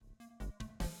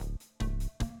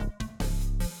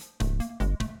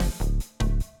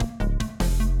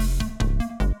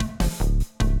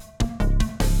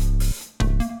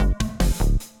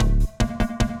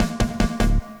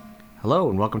Hello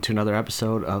and welcome to another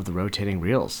episode of the Rotating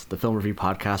Reels, the film review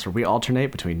podcast where we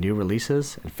alternate between new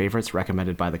releases and favorites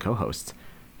recommended by the co-hosts.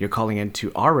 You're calling in to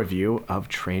our review of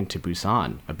Train to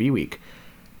Busan, a B-Week.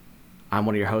 I'm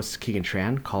one of your hosts, Keegan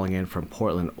Tran, calling in from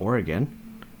Portland,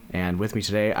 Oregon. And with me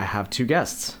today, I have two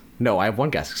guests. No, I have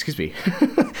one guest, excuse me.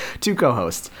 Two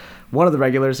co-hosts. One of the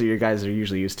regulars that you guys are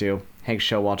usually used to, Hank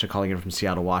Showalter, calling in from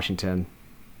Seattle, Washington.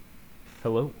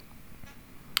 Hello.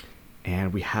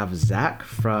 And we have Zach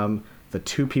from the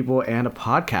Two People and a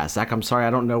Podcast. Zach, I'm sorry, I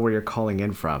don't know where you're calling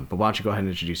in from, but why don't you go ahead and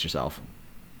introduce yourself?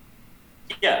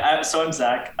 Yeah, so I'm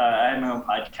Zach. I have my own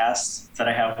podcast that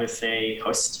I have with a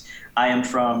host. I am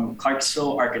from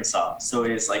Clarksville, Arkansas, so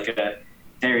it is like a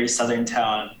very southern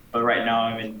town. But right now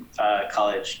I'm in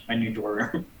college, my new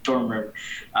dorm room.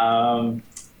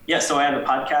 So I have a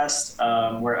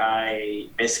podcast where I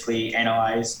basically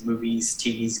analyze movies,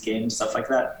 TVs, games, stuff like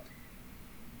that.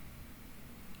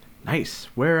 Nice.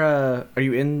 Where are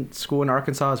you in school in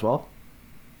Arkansas as well?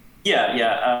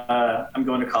 Yeah. I'm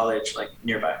going to college like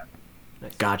nearby.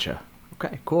 Nice. Gotcha.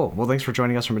 Okay, cool. Well, thanks for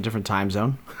joining us from a different time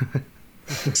zone.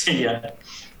 Yeah.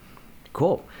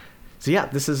 Cool. So yeah,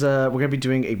 this is we're gonna be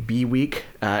doing a B week,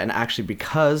 and actually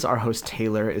because our host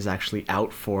Taylor is actually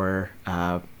out for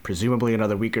presumably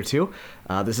another week or two,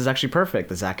 this is actually perfect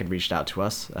that Zach had reached out to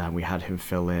us. We had him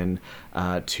fill in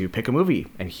to pick a movie,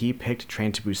 and he picked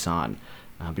Train to Busan.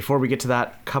 Before we get to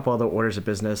that, a couple other orders of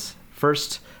business.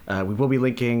 First, we will be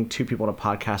linking Two People in a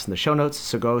Podcast in the show notes,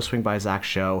 so go swing by Zach's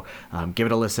show, give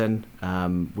it a listen.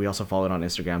 We also follow it on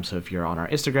Instagram, so if you're on our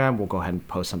Instagram, we'll go ahead and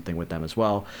post something with them as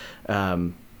well.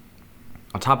 On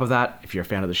top of that, if you're a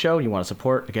fan of the show and you want to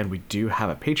support, again, we do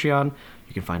have a Patreon.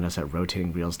 You can find us at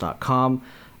rotatingreels.com.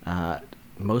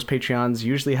 Most Patreons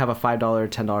usually have a $5, $10,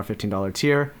 $15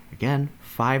 tier. Again,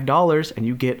 $5, and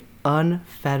you get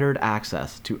unfettered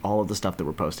access to all of the stuff that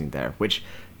we're posting there, which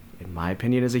in my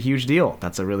opinion is a huge deal.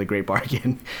 That's a really great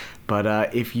bargain.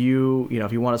 But if you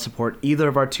want to support either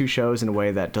of our two shows in a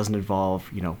way that doesn't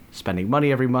involve spending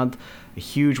money every month, a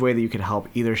huge way that you can help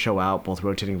either show out, both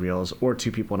Rotating Reels or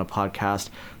Two People in a Podcast,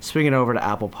 swing it over to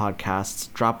Apple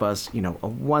Podcasts, drop us a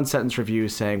 1-sentence review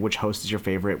saying which host is your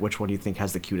favorite, which one do you think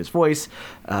has the cutest voice,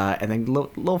 and then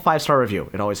little 5-star review.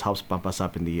 It always helps bump us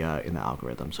up in the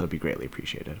algorithm, so it'd be greatly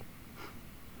appreciated.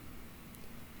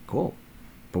 Cool.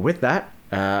 But with that,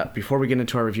 before we get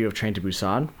into our review of Train to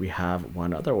Busan, we have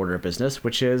one other order of business,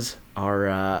 which is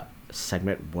our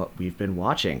segment, What We've Been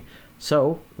Watching.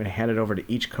 So I'm going to hand it over to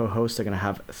each co-host. They're going to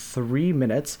have 3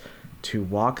 minutes to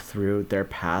walk through their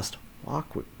past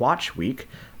watch week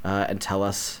and tell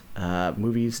us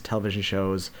movies, television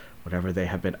shows, whatever they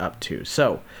have been up to.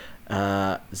 So,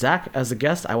 Zach, as the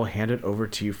guest, I will hand it over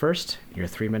to you first. Your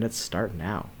 3 minutes start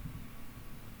now.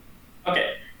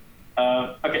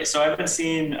 Okay, so I haven't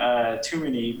seen too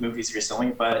many movies recently,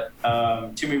 but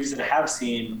 2 movies that I have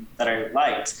seen that I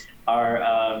liked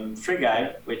are Free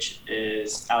Guy, which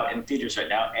is out in theaters right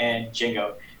now, and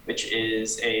Django, which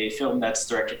is a film that's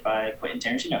directed by Quentin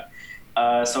Tarantino.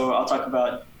 So I'll talk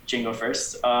about Django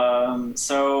first.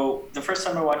 So the first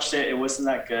time I watched it, it wasn't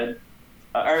that good.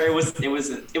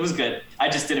 It was good. I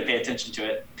just didn't pay attention to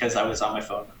it because I was on my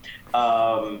phone.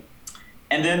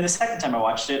 And then the second time I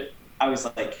watched it, I'm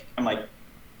like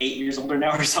 8 years older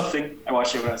now or something. I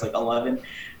watched it when I was like 11.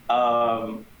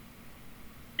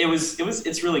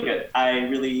 It's really good.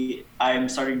 I'm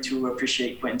starting to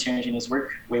appreciate Quentin Tarantino's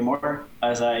work way more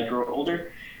as I grow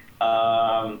older.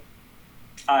 I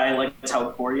liked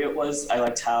how gory it was. I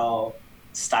liked how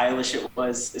stylish it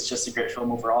was. It's just a great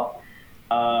film overall.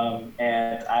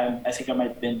 And I think I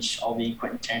might binge all the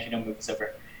Quentin Tarantino movies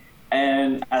over.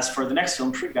 And as for the next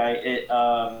film, Free Guy, it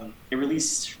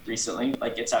released recently,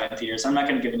 like it's out in theaters. I'm not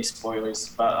going to give any spoilers,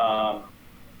 but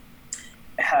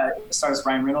it stars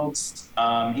Ryan Reynolds.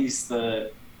 He's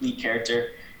the lead character.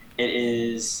 It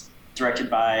is directed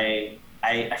by,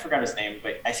 I forgot his name,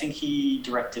 but I think he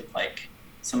directed like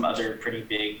some other pretty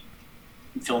big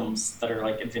films that are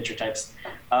like adventure types.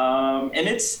 And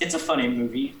it's a funny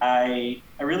movie. I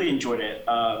really enjoyed it.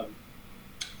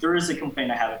 There is a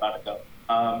complaint I have about it though.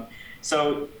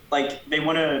 So like they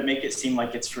want to make it seem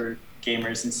like it's for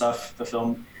gamers and stuff, the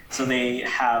film. So they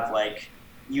have like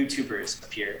YouTubers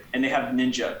appear and they have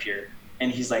Ninja appear.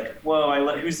 And he's like,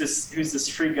 whoa, who's this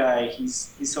Free Guy?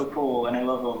 He's so cool and I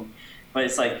love him. But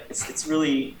it's like, it's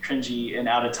really cringy and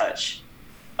out of touch.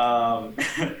 But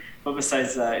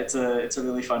besides that, it's a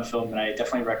really fun film and I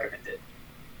definitely recommend it.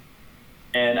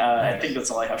 And nice. I think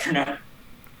that's all I have for now.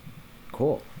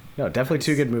 Cool. No, definitely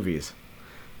 2 good movies.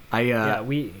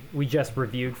 We just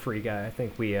reviewed Free Guy. I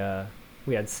think we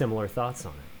had similar thoughts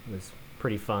on it. It was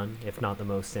pretty fun, if not the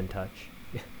most in touch.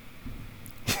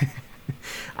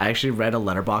 I actually read a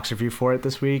Letterboxd review for it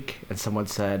this week, and someone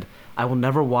said, "I will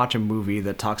never watch a movie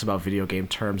that talks about video game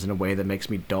terms in a way that makes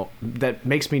me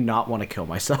not want to kill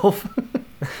myself."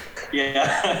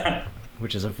 Yeah.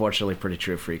 Which is unfortunately pretty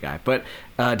true of Free Guy. But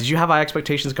did you have high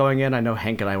expectations going in? I know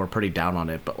Hank and I were pretty down on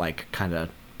it, but like kind of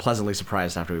pleasantly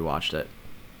surprised after we watched it.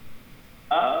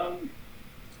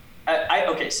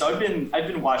 Okay, so I've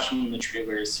been watching the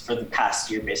trailers for the past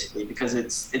year basically because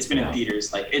it's been in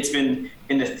theaters. Like it's been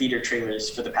in the theater trailers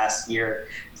for the past year.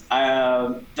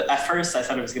 At first I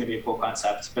thought it was going to be a cool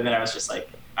concept, but then I was just like,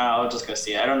 I'll just go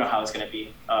see it. I don't know how it's going to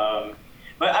be.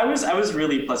 But I was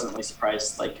really pleasantly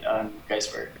surprised. Like you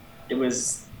guys were. It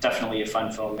was definitely a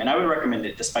fun film, and I would recommend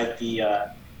it despite the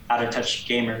out of touch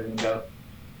gamer lingo.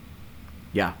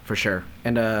 Yeah, for sure.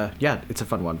 And yeah, it's a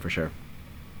fun one for sure.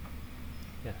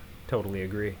 Totally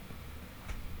agree.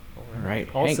 All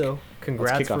right. Also, Hank,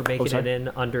 congrats for making it in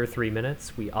under 3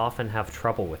 minutes. We often have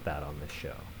trouble with that on this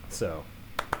show. So.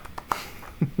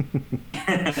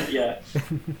 Yeah.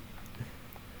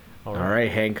 All right,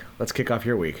 Hank. Let's kick off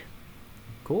your week.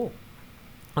 Cool.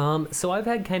 So I've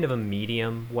had kind of a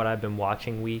medium what I've been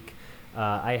watching week.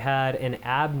 I had an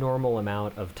abnormal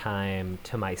amount of time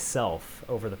to myself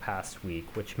over the past week,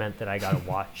 which meant that I got to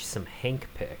watch some Hank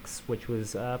picks, which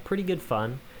was pretty good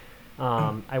fun.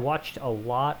 I watched a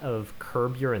lot of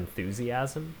Curb Your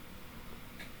Enthusiasm.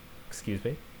 Excuse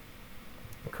me.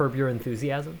 Curb Your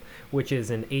Enthusiasm, which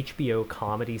is an HBO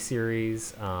comedy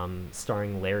series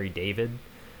starring Larry David.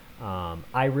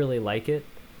 I really like it.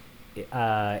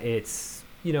 It's,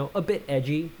 a bit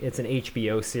edgy. It's an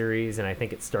HBO series, and I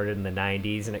think it started in the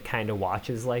 90s, and it kind of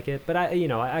watches like it. But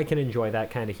I can enjoy that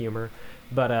kind of humor.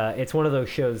 But it's one of those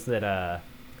shows that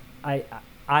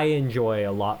I enjoy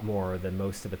a lot more than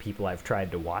most of the people I've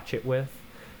tried to watch it with.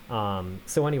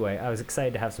 So anyway, I was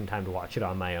excited to have some time to watch it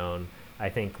on my own. I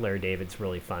think Larry David's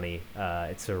really funny.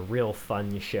 It's a real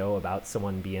fun show about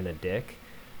someone being a dick.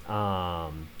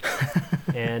 And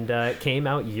it came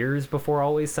out years before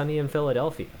Always Sunny in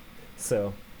Philadelphia.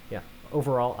 So yeah,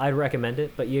 overall, I'd recommend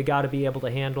it, but you got to be able to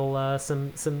handle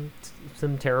some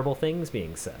terrible things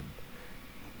being said.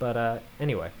 But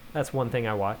anyway, that's one thing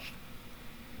I watched.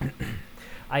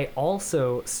 I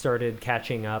also started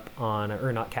catching up on,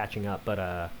 or not catching up,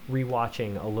 but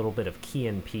rewatching a little bit of Key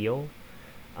and Peele.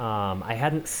 I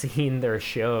hadn't seen their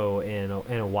show in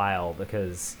a while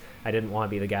because I didn't want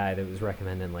to be the guy that was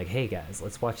recommending like, hey guys,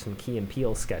 let's watch some Key and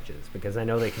Peele sketches, because I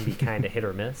know they can be kind of hit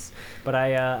or miss. But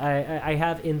I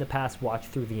have in the past watched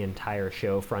through the entire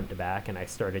show front to back, and I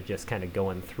started just kind of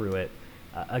going through it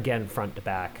again front to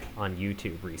back on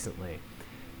YouTube recently.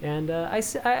 And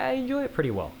I enjoy it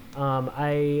pretty well.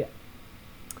 I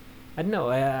don't know.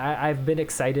 I've been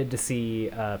excited to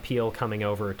see Peele coming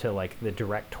over to like the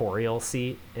directorial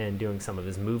seat and doing some of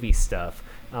his movie stuff.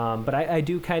 But I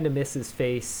do kind of miss his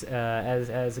face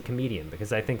as a comedian,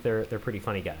 because I think they're pretty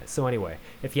funny guys. So anyway,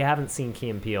 if you haven't seen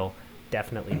Key and Peele,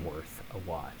 definitely worth a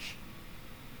watch.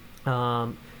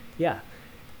 Yeah.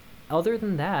 Other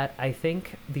than that, I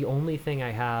think the only thing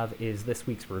I have is this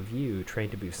week's review, Train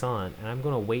to Busan, and I'm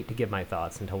going to wait to give my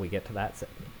thoughts until we get to that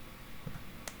segment.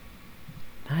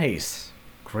 Nice.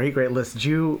 Great list. Did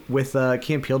you, with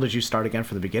Key and Peele, did you start again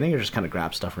from the beginning, or just kind of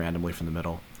grab stuff randomly from the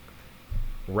middle?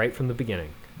 Right from the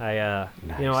beginning. Nice.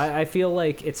 I feel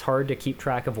like it's hard to keep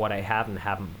track of what I have and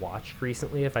haven't watched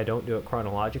recently if I don't do it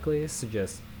chronologically, so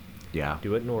just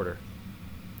do it in order.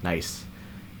 Nice.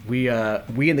 We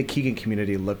in the Keegan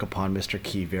community look upon Mr.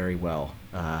 Key very well.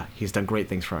 He's done great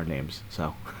things for our names,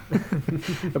 so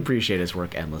appreciate his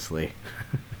work endlessly.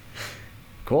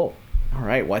 Cool. All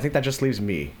right. Well, I think that just leaves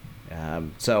me.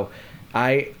 So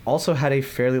I also had a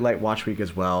fairly light watch week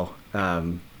as well.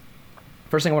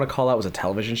 First thing I want to call out was a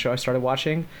television show I started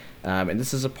watching, and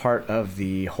this is a part of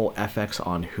the whole FX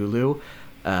on Hulu.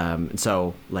 And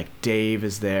so like Dave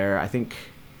is there. I think.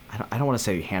 I don't want to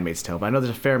say Handmaid's Tale, but I know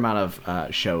there's a fair amount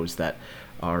of shows that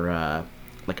are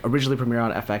like originally premiere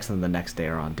on FX and then the next day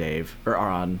are on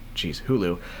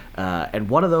Hulu. And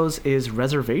one of those is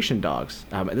Reservation Dogs.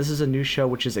 And this is a new show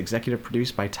which is executive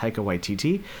produced by Taika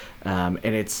Waititi, and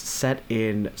it's set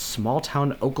in small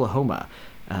town Oklahoma.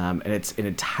 And it's an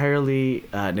entirely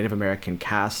Native American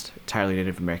cast, entirely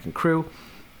Native American crew.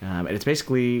 And it's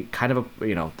basically kind of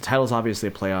the title is obviously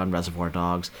a play on Reservoir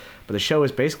Dogs, but the show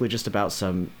is basically just about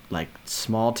some like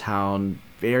small town,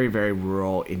 very, very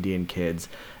rural Indian kids,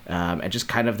 and just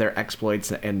kind of their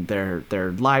exploits and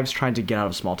their lives trying to get out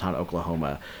of small town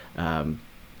Oklahoma.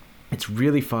 It's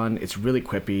really fun. It's really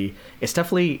quippy.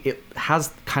 It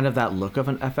has kind of that look of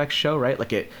an FX show, right?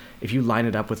 Like if you line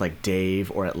it up with like Dave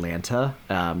or Atlanta,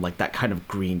 like that kind of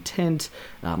green tint,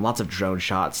 lots of drone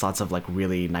shots, lots of like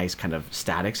really nice kind of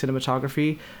static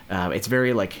cinematography. It's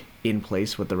very like in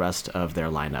place with the rest of their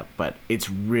lineup, but it's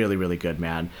really, really good,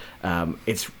 man.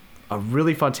 It's a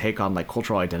really fun take on like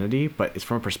cultural identity, but it's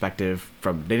from a perspective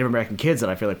from Native American kids that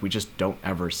I feel like we just don't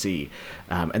ever see.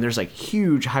 And there's like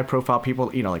huge high profile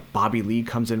people, like Bobby Lee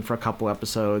comes in for a couple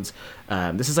episodes.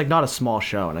 This is like not a small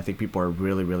show, and I think people are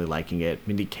really, really liking it.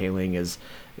 Mindy Kaling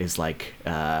is like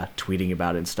tweeting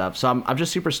about it and stuff. So I'm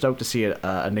just super stoked to see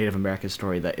a Native American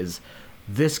story that is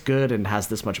this good and has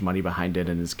this much money behind it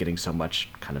and is getting so much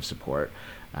kind of support.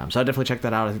 So I'll definitely check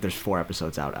that out. I think there's 4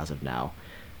 episodes out as of now.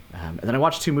 And then I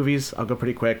watched 2 movies. I'll go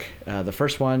pretty quick. The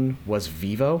first one was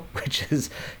Vivo, which is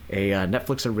a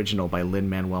Netflix original by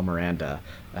Lin-Manuel Miranda.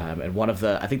 And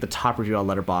I think the top review on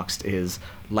Letterboxd is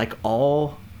like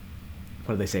all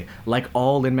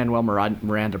Lin-Manuel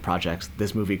Miranda projects,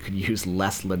 this movie could use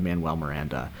less Lin-Manuel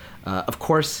Miranda. Of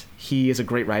course, he is a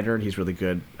great writer and he's really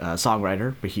good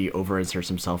songwriter, but he over-inserts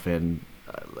himself in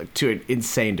to an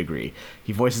insane degree.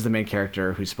 He voices the main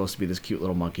character, who's supposed to be this cute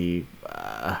little monkey,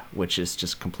 which is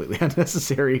just completely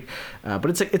unnecessary.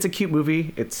 But it's a cute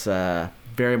movie. It's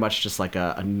very much just like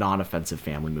a non-offensive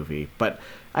family movie. But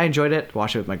I enjoyed it.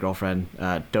 Watched it with my girlfriend.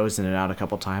 Dozed in and out a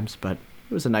couple times, but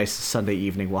it was a nice Sunday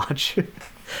evening watch.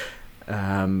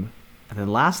 And then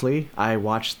lastly, I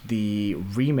watched the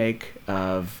remake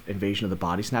of Invasion of the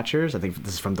Body Snatchers. I think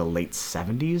this is from the late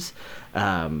 70s.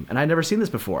 And I'd never seen this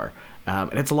before.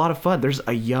 And it's a lot of fun. There's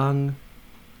a young...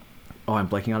 Oh, I'm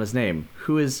blanking on his name.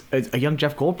 Who is a young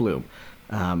Jeff Goldblum.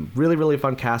 Really, really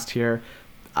fun cast here.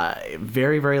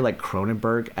 Very, very like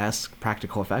Cronenberg-esque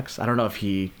practical effects. I don't know if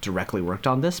he directly worked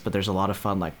on this, but there's a lot of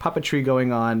fun like puppetry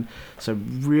going on. So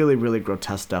really, really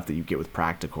grotesque stuff that you get with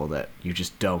practical that you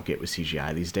just don't get with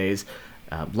CGI these days.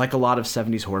 Like a lot of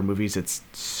 70s horror movies, it's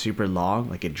super long.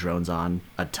 Like it drones on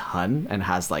a ton and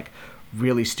has like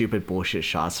really stupid bullshit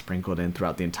shots sprinkled in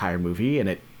throughout the entire movie. And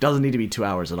it doesn't need to be 2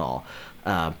 hours at all.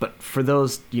 But for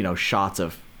those, shots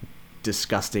of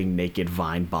disgusting naked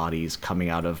vine bodies coming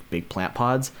out of big plant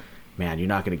pods, man, you're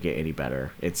not going to get any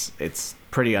better. It's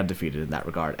pretty undefeated in that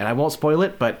regard. And I won't spoil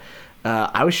it, but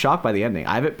I was shocked by the ending.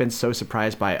 I haven't been so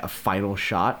surprised by a final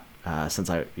shot since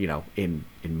in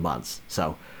months.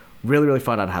 So really, really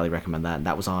fun. I'd highly recommend that. And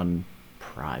that was on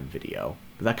Prime Video.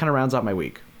 But that kind of rounds out my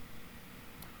week.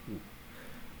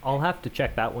 I'll have to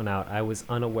check that one out. I was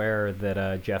unaware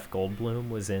that Jeff Goldblum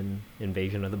was in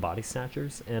Invasion of the Body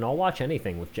Snatchers, and I'll watch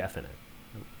anything with Jeff in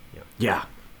it. Yeah.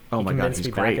 Oh my God, he's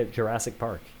me great. Back at Jurassic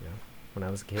Park, when I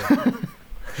was a kid.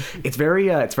 It's very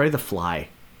The Fly,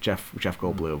 Jeff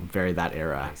Goldblum, very that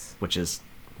era, Nice. Which is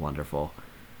wonderful.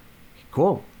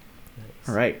 Cool. Nice.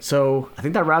 All right, so I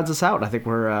think that rounds us out. I think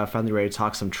we're finally ready to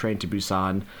talk some Train to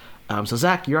Busan. So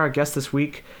Zach, you're our guest this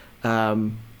week.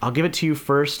 I'll give it to you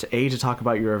first, to talk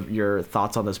about your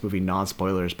thoughts on this movie,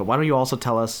 non-spoilers. But why don't you also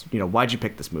tell us, why'd you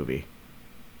pick this movie?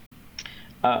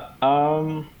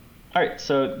 All right,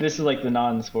 so this is like the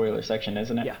non-spoiler section,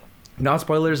 isn't it? Yeah.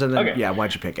 Non-spoilers, and then Okay.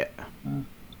 Why'd you pick it?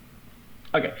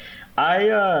 Okay,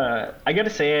 I gotta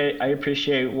say I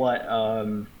appreciate what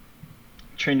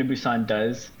Train to Busan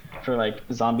does for like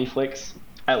zombie flicks.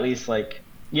 At least like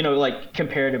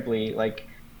comparatively, like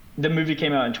the movie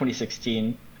came out in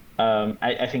 2016.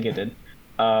 I think it did.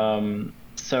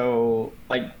 So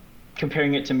like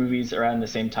comparing it to movies around the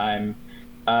same time,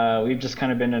 we've just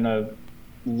kind of been in a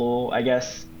lull, I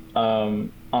guess,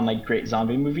 on like great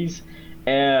zombie movies.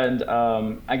 And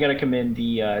I gotta commend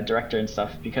the director and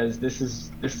stuff, because this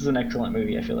is an excellent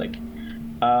movie. I feel like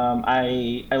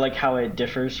I like how it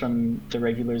differs from the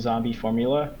regular zombie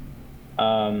formula,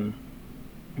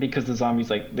 because the zombies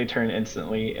they turn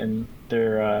instantly and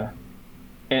they're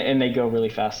and they go really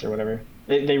fast or whatever.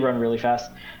 They run really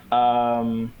fast.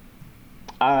 I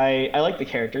like the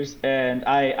characters, and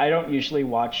I don't usually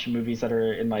watch movies that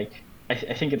are in I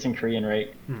think it's in Korean,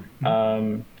 right?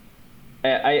 Mm-hmm.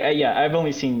 I've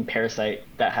only seen Parasite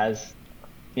that has,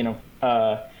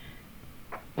 but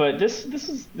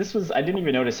this was I didn't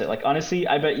even notice it. Like honestly,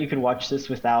 I bet you could watch this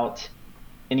without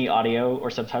any audio or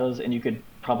subtitles, and you could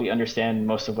probably understand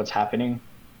most of what's happening.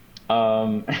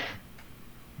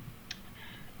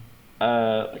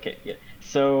 Okay, yeah.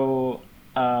 So,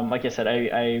 like I said,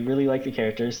 I really like the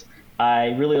characters. I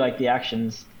really like the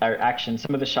action.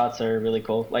 Some of the shots are really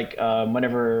cool. Like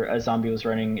whenever a zombie was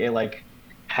running, it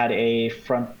had a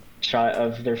front shot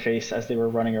of their face as they were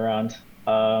running around.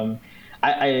 I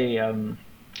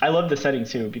love the setting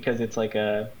too, because it's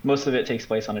most of it takes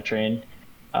place on a train.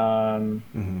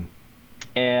 Mm-hmm.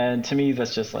 And to me,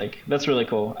 that's just like that's really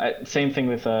cool. Same thing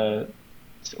with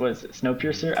what is it,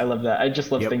 Snowpiercer? I love that. I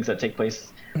just love Yep. things that take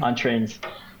place on trains,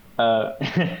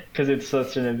 because it's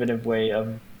such an inventive way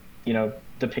of,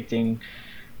 depicting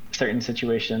certain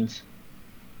situations.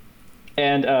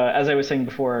 And as I was saying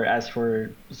before, as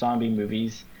for zombie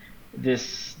movies,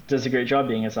 this does a great job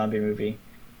being a zombie movie.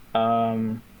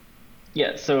 Um,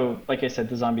 yeah, so like I said,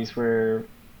 the zombies were,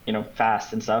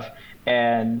 fast and stuff,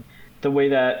 and the way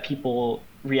that people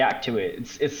react to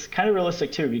it, it's kind of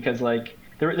realistic too, because like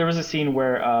there was a scene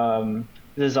where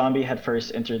the zombie had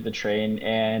first entered the train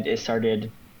and it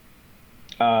started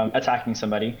attacking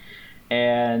somebody,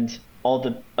 and all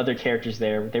the other characters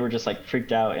there, they were just like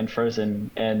freaked out and frozen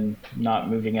and not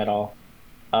moving at all,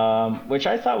 which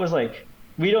I thought was like,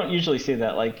 we don't usually see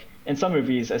that. Like in some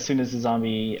movies, as soon as the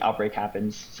zombie outbreak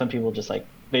happens, some people just like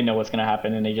they know what's going to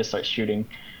happen and they just start shooting.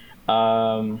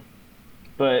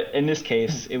 But in this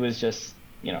case, it was just,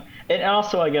 and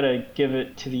also I gotta give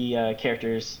it to the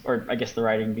characters, or I guess the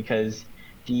writing, because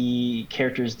the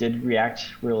characters did react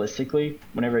realistically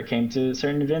whenever it came to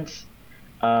certain events.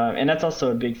 And that's also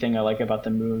a big thing I like about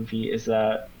the movie, is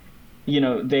that,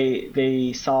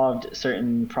 they solved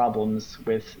certain problems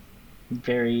with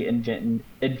very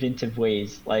inventive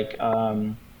ways. Like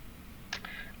the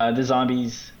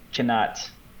zombies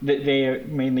cannot. They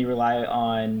mainly rely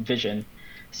on vision,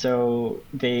 so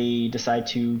they decide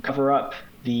to cover up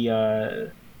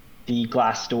the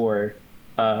glass door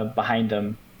behind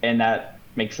them, and that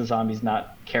makes the zombies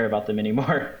not care about them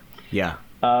anymore. Yeah.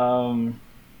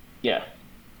 Yeah.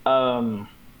 And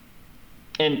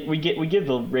we give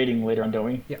the rating later on, don't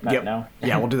we? Yeah. Not Yep. now.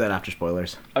 Yeah, we'll do that after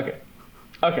spoilers. Okay.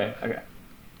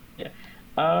 Yeah.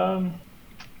 I'm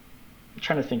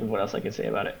trying to think of what else I could say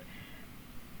about it.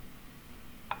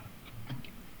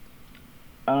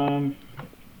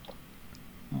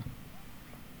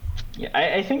 Yeah,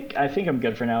 I think I'm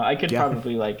good for now. I could Yeah.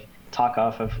 probably like talk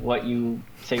off of what you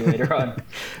say later on.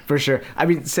 For sure. I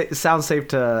mean, it sounds safe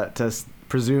to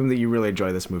presume that you really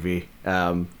enjoy this movie.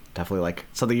 Definitely like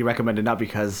something you recommended, not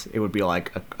because it would be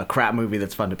like a crap movie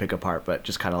that's fun to pick apart, but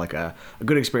just kind of like a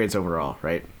good experience overall,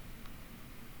 right?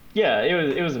 Yeah,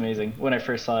 it was amazing when I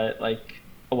first saw it like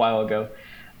a while ago.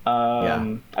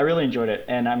 I really enjoyed it,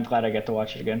 and I'm glad I got to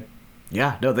watch it again.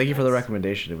 Yeah, no, thank you for the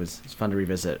recommendation. It's fun to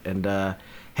revisit. And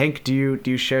Hank, do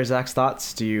you share Zach's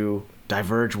thoughts? Do you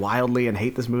diverge wildly and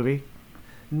hate this movie?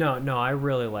 No, I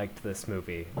really liked this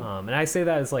movie, and I say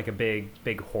that as like a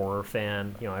big horror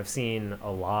fan. I've seen a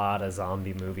lot of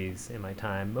zombie movies in my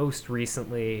time. Most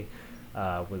recently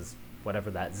was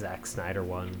whatever that Zack Snyder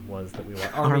one was that we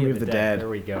watched. Army of the Dead. There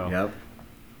we go. Yep.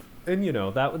 And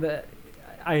that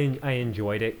I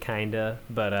enjoyed it kinda,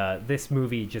 but this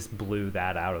movie just blew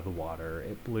that out of the water.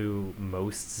 It blew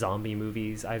most zombie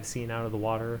movies I've seen out of the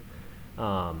water.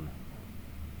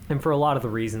 And for a lot of the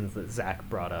reasons that Zach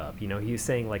brought up, he was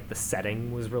saying like the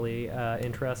setting was really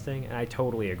interesting, and I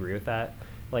totally agree with that.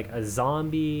 Like a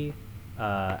zombie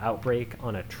outbreak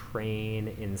on a train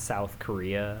in South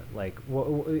Korea, like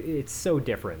it's so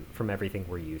different from everything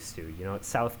we're used to. It's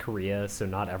South Korea, so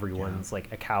not everyone's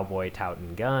like a cowboy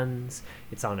touting guns.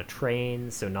 It's on a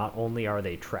train, so not only are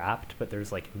they trapped, but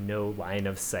there's like no line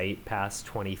of sight past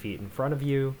 20 feet in front of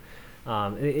you.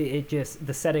 It just,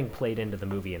 the setting played into the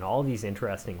movie in all these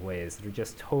interesting ways that are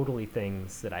just totally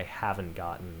things that I haven't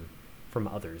gotten from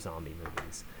other zombie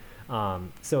movies.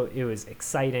 So it was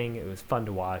exciting. It was fun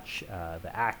to watch.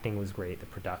 The acting was great. The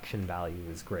production value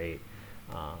was great.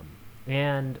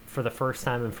 And for the first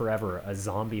time in forever, a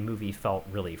zombie movie felt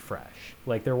really fresh.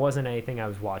 Like there wasn't anything I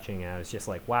was watching and I was just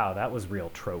like, wow, that was real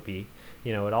tropey.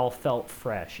 It all felt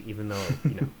fresh, even though,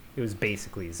 it was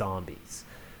basically zombies.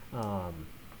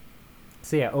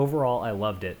 So yeah, overall, I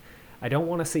loved it. I don't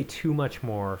want to say too much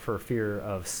more for fear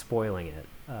of spoiling it.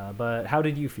 But how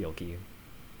did you feel, Key?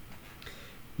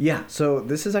 Yeah, so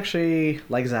this is actually,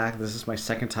 like Zach, this is my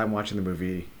second time watching the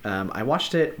movie. I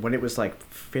watched it when it was like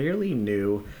fairly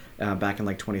new, back in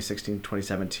like 2016,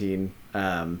 2017.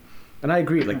 And I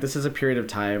agree, like this is a period of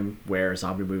time where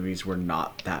zombie movies were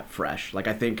not that fresh. Like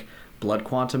I think Blood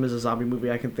Quantum is a zombie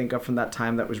movie I can think of from that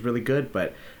time that was really good,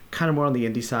 but kind of more on the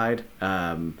indie side.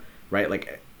 Right,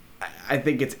 like I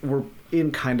think we're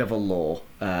in kind of a lull,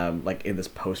 like in this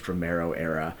post Romero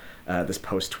era, this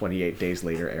post 28 Days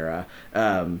Later era,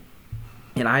 and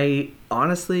I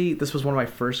honestly, this was one of my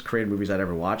first Korean movies I'd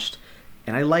ever watched,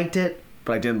 and I liked it,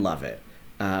 but I didn't love it.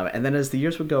 And then as the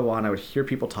years would go on, I would hear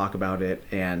people talk about it,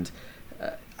 and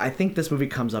I think this movie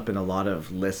comes up in a lot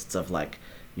of lists of like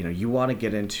you want to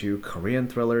get into Korean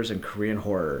thrillers and Korean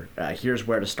horror, here's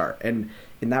where to start. And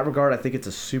in that regard, I think it's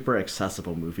a super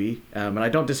accessible movie. And I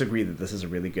don't disagree that this is a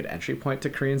really good entry point to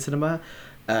Korean cinema.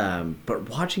 But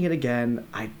watching it again,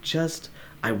 I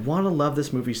want to love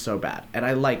this movie so bad. And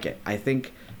I like it. I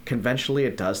think conventionally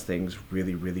it does things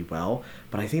really, really well.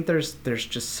 But I think there's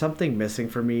just something missing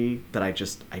for me that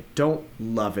I don't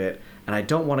love it. And I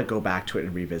don't want to go back to it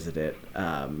and revisit it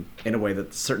in a way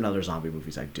that certain other zombie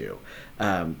movies I do.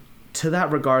 To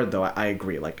that regard, though, I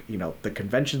agree. Like, the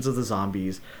conventions of the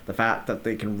zombies, the fact that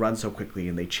they can run so quickly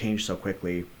and they change so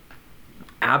quickly,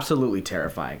 absolutely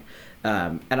terrifying.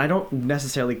 And I don't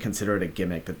necessarily consider it a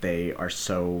gimmick that they are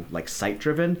so, like,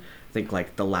 sight-driven. I think,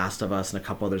 like, The Last of Us and a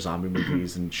couple other zombie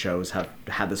movies and shows have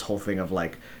had this whole thing of,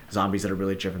 like, zombies that are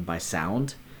really driven by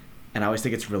sound. And I always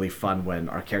think it's really fun when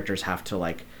our characters have to,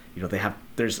 like,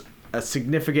 there's a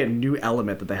significant new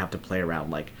element that they have to play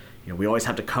around. Like, we always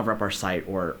have to cover up our sight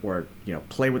or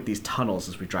play with these tunnels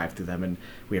as we drive through them, and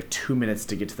we have 2 minutes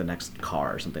to get to the next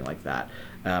car or something like that.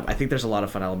 I think there's a lot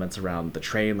of fun elements around the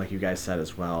train, like you guys said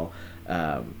as well.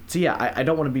 So yeah, I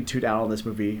don't want to be too down on this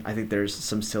movie. I think there's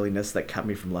some silliness that kept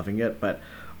me from loving it, but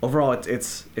overall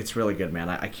it's really good, man.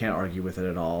 I can't argue with it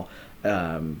at all.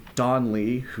 Don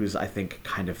Lee, who's I think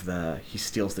kind of he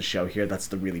steals the show here. That's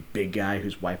the really big guy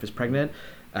whose wife is pregnant.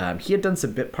 He had done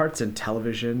some bit parts in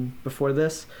television before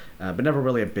this, but never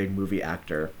really a big movie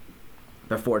actor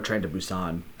before Train to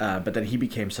Busan. But then he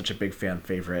became such a big fan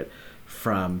favorite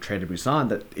from Train to Busan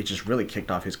that it just really kicked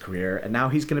off his career. And now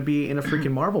he's going to be in a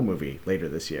freaking Marvel movie later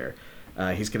this year.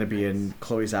 He's going to be in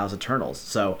Chloe Zhao's Eternals.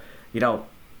 So,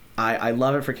 I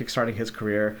love it for kickstarting his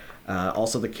career.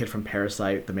 Also, the kid from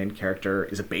Parasite, the main character,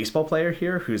 is a baseball player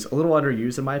here who's a little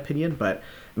underused in my opinion, but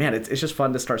man, it's just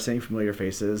fun to start seeing familiar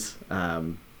faces.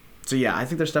 So yeah, I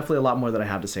think there's definitely a lot more that I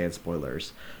have to say in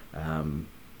spoilers.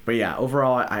 But yeah,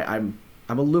 overall, I'm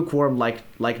a lukewarm like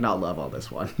not love on this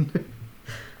one.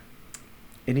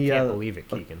 Can't believe it,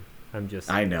 Keegan.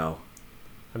 I know.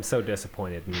 I'm so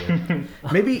disappointed in you.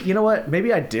 Maybe, you know what?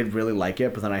 Maybe I did really like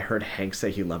it, but then I heard Hank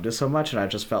say he loved it so much, and I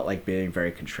just felt like being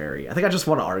very contrary. I think I just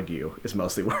want to argue is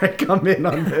mostly where I come in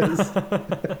on this.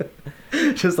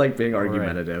 Just like being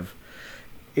argumentative.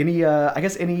 Right.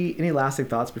 Any lasting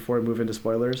thoughts before we move into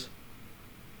spoilers?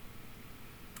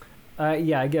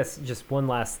 Yeah, I guess just one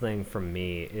last thing from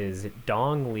me is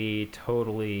Dong Lee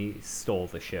totally stole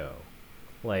the show.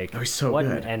 Like, he's so what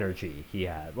good. An energy he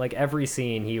had. Like, every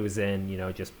scene he was in,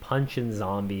 just punching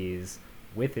zombies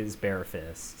with his bare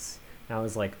fists. And I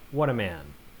was like, what a man.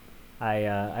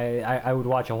 I would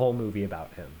watch a whole movie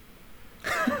about him.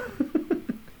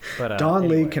 But Don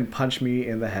Lee can punch me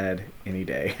in the head any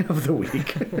day of the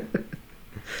week.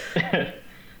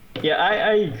 Yeah,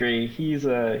 I agree. He's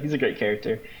a great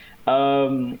character.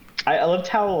 I loved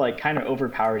how, like, kind of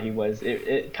overpowered he was.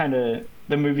 It kind of,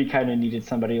 the movie kind of needed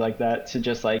somebody like that to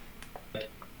just like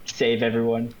save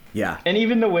everyone. Yeah. And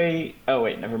even the way, oh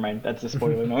wait, never mind. That's a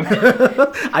spoiler moment.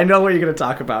 I know what you're going to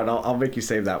talk about. I'll make you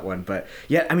save that one. But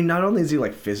yeah, I mean, not only is he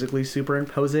like physically super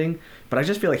imposing, but I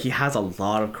just feel like he has a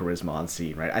lot of charisma on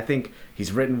scene, right? I think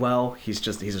he's written well. He's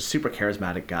a super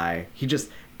charismatic guy.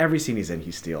 Every scene he's in,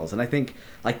 he steals. And I think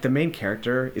like the main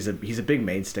character he's a big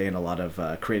mainstay in a lot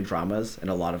of Korean dramas and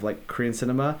a lot of like Korean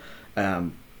cinema.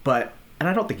 And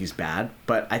I don't think he's bad,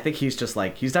 but I think he's just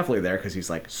like, he's definitely there because he's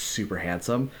like super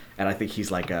handsome. And I think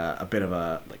he's like a bit of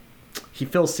a, like, he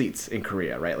fills seats in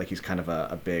Korea, right? Like he's kind of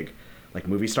a big like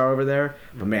movie star over there.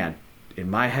 Mm-hmm. But man, in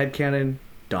my headcanon,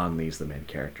 Don Lee's the main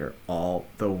character all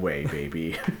the way,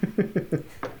 baby.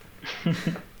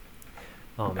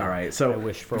 Oh, man. All right, so I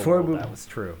wish for a while that was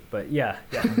true, but yeah.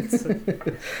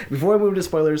 Before we move to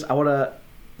spoilers,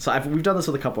 we've done this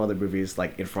with a couple other movies,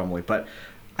 like informally, but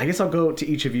I guess I'll go to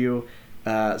each of you.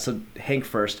 So Hank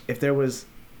first. If there was,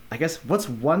 I guess, what's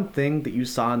one thing that you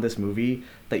saw in this movie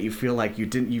that you feel like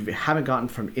you haven't gotten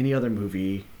from any other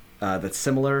movie that's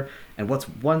similar, and what's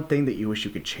one thing that you wish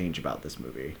you could change about this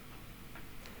movie?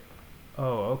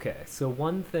 Oh, okay. So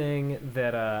one thing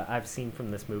that I've seen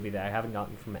from this movie that I haven't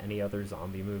gotten from any other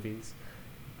zombie movies,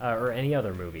 or any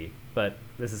other movie, but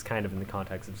this is kind of in the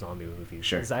context of zombie movies,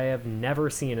 sure, is I have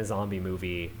never seen a zombie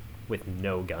movie with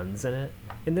no guns in it.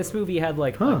 And this movie had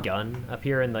like a gun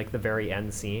appear in like the very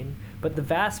end scene, but the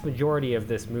vast majority of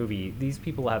this movie, these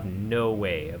people have no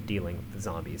way of dealing with the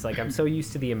zombies. Like, I'm so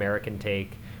used to the American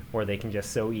take where they can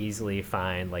just so easily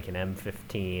find like an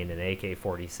M15, an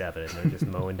AK-47, and they're just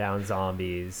mowing down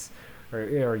zombies,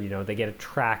 or they get a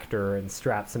tractor and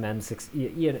strap some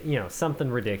M6, something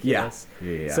ridiculous.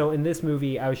 Yeah. So in this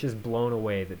movie, I was just blown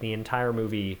away that the entire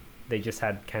movie, they just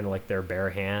had kind of like their bare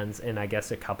hands and I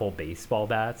guess a couple baseball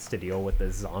bats to deal with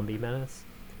this zombie menace.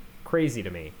 crazy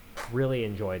to me. Really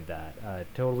enjoyed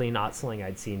that. Totally not something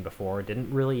I'd seen before.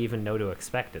 Didn't really even know to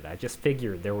expect it. I just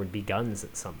figured there would be guns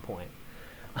at some point.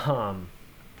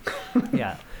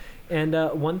 Yeah. And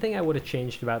one thing I would have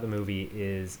changed about the movie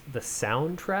is the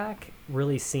soundtrack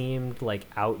really seemed like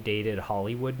outdated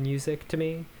Hollywood music to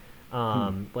me.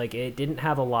 Like it didn't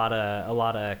have a lot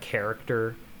of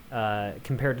character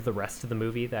compared to the rest of the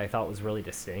movie that I thought was really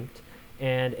distinct.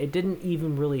 And it didn't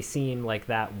even really seem like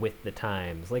that with the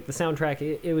times. Like the soundtrack,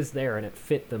 it was there and it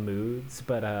fit the moods,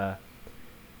 but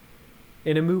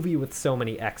in a movie with so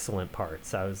many excellent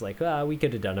parts, I was like, we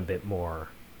could have done a bit more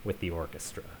with the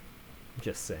orchestra.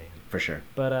 Just saying. For sure.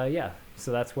 But yeah,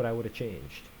 so that's what I would have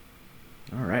changed.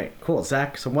 All right, cool.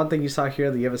 Zach, so one thing you saw here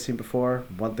that you haven't seen before,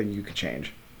 one thing you could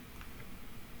change.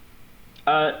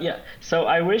 Yeah, so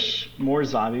I wish more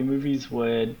zombie movies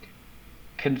would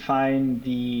confine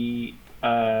the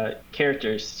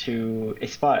characters to a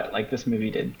spot like this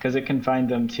movie did, because it confined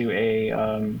them to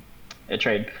a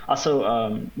trade.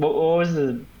 Also, what was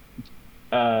the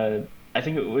I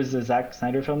think it was the Zack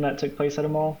Snyder film that took place at a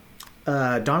mall?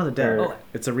 Dawn of the Dead. Oh,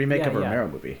 it's a remake of a yeah. Romero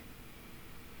movie.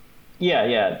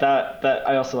 Yeah, that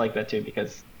I also like that too,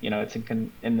 because it's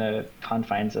in the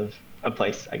confines of a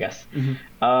place, I guess.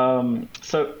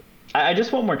 So I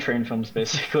just want more train films,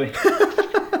 basically.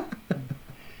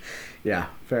 Yeah,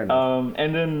 fair enough.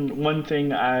 And then one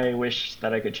thing I wish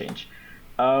that I could change.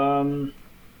 I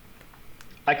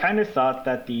kind of thought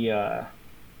that the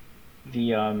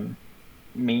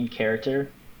main character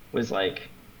was like,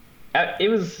 he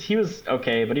was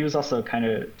okay, but he was also kind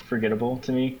of forgettable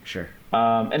to me. Sure.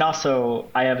 And also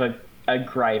I have a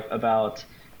gripe about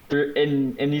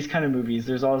in these kind of movies.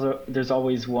 There's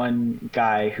always one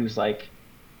guy who's like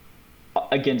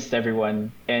against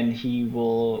everyone, and he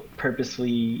will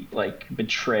purposely like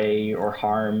betray or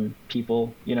harm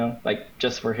people, like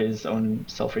just for his own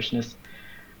selfishness.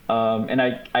 And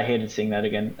I hated seeing that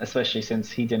again, especially since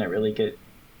he didn't really get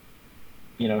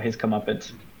his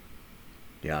comeuppance.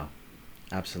 Yeah,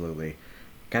 absolutely.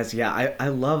 Guys, yeah, I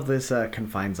love this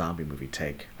confined zombie movie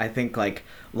take. I think like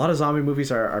a lot of zombie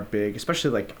movies are big,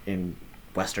 especially like in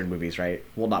Western movies, right?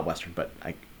 Well, not Western, but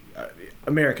like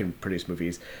American produced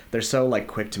movies. They're so like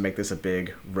quick to make this a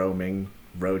big roaming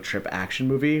road trip action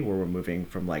movie where we're moving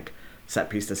from like set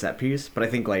piece to set piece. But I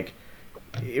think like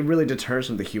it really deters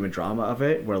from the human drama of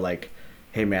it, where like,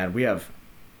 hey man, we have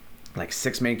like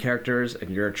 6 main characters and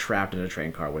you're trapped in a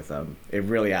train car with them. It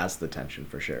really adds to the tension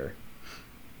for sure.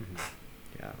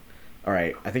 Yeah. All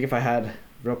right. I think if I had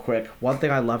real quick, one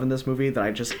thing I love in this movie that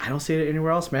I don't see it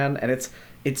anywhere else, man. And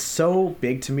it's so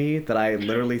big to me that I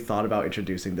literally thought about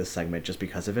introducing this segment just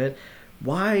because of it.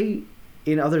 Why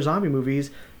in other zombie movies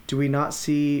do we not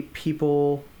see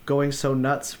people going so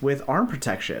nuts with arm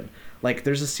protection? Like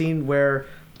there's a scene where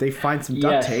they find some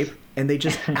duct tape and they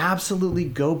just absolutely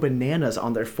go bananas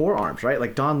on their forearms, right?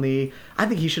 Like Don Lee, I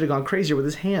think he should have gone crazier with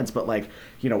his hands, but like,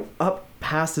 up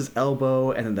past his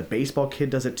elbow, and then the baseball kid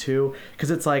does it too.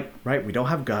 Because it's like, right, we don't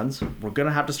have guns. We're going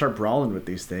to have to start brawling with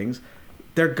these things.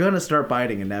 They're going to start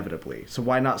biting inevitably. So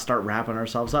why not start wrapping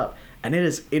ourselves up? And it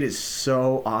is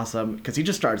so awesome because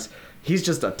he's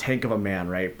just a tank of a man,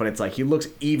 right? But it's like he looks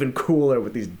even cooler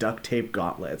with these duct tape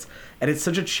gauntlets. And it's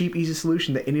such a cheap, easy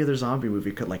solution that any other zombie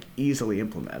movie could like easily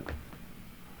implement.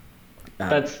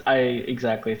 I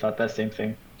exactly thought that same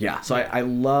thing. Yeah, so I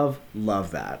love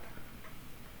that.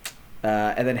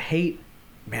 And then hate,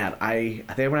 man, I think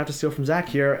I'm going to have to steal from Zach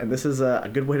here, and this is a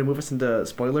good way to move us into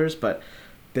spoilers, but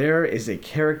there is a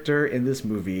character in this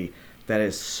movie that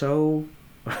is so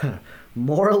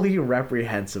morally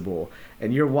reprehensible,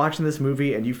 and you're watching this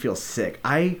movie and you feel sick.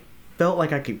 I felt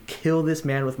like I could kill this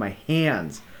man with my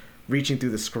hands reaching through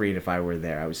the screen if I were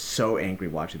there. I was so angry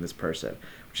watching this person,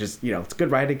 which is, it's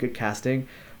good writing, good casting,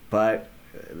 but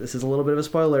this is a little bit of a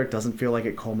spoiler. It doesn't feel like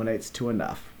it culminates to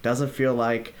enough. Doesn't feel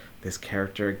like this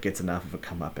character gets enough of a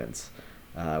comeuppance,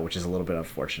 which is a little bit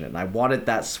unfortunate. And I wanted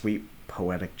that sweet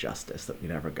poetic justice that we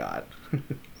never got.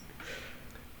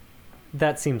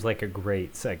 That seems like a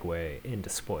great segue into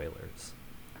spoilers.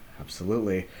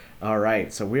 Absolutely. All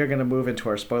right, so we are going to move into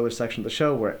our spoiler section of the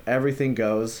show where everything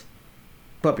goes.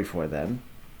 But before then,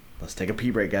 let's take a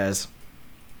pee break, guys.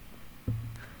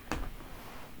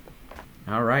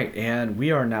 All right, and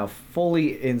we are now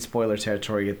fully in spoiler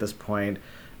territory at this point.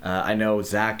 I know,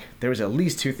 Zach, there was at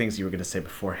least 2 things you were going to say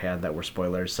beforehand that were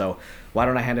spoilers, so why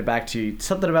don't I hand it back to you?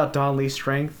 Something about Don Lee's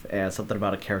strength and something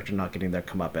about a character not getting their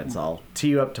comeuppance. I'll tee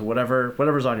you up to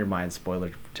whatever's on your mind,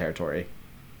 spoiler territory.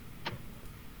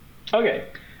 Okay.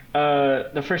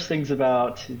 The first thing's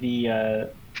about the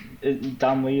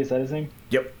Don Lee, is that his name?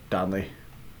 Yep, Don Lee.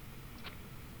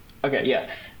 Okay,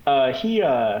 yeah.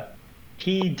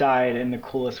 he died in the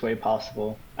coolest way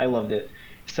possible. I loved it.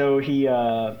 So he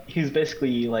was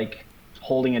basically like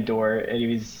holding a door, and he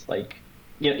was like,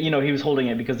 he was holding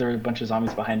it because there were a bunch of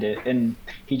zombies behind it, and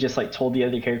he just like told the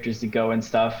other characters to go and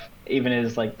stuff, even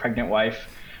his like pregnant wife.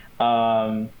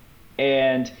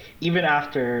 And even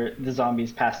after the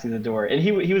zombies passed through the door, and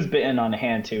he was bitten on the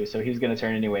hand too, so he was gonna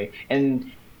turn anyway.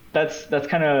 And that's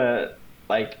kind of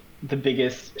like the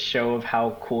biggest show of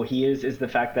how cool he is the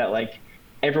fact that like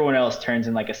everyone else turns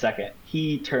in like a second.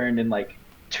 He turned in like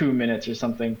 2 minutes or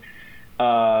something.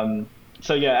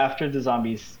 So yeah, after the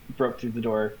zombies broke through the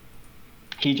door,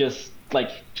 he just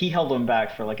like he held them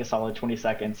back for like a solid 20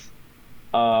 seconds.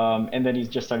 And then he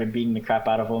just started beating the crap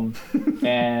out of them.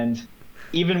 And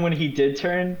even when he did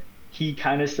turn, he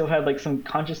kind of still had like some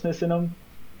consciousness in him.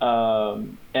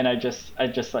 And I just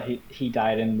thought he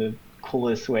died in the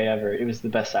coolest way ever. It was the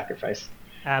best sacrifice.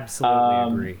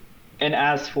 Absolutely agree. And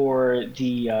as for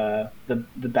the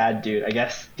bad dude, I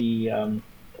guess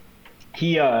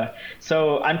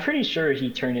so I'm pretty sure he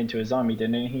turned into a zombie,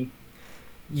 didn't he?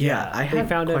 Yeah, I had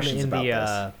questions about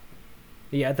this.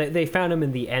 Yeah, they found him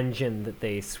in the engine that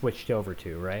they switched over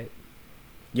to, right?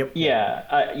 Yep. Yeah,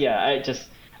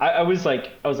 I was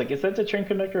like, is that the train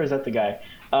conductor or is that the guy?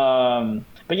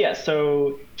 But yeah,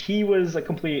 so he was a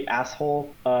complete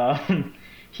asshole.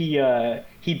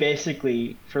 He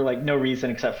basically, for like no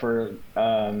reason except for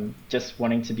just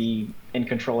wanting to be in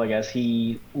control, I guess,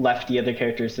 he left the other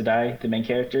characters to die, the main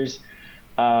characters.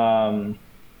 And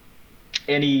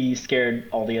he scared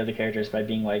all the other characters by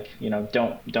being like,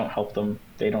 don't help them.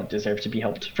 They don't deserve to be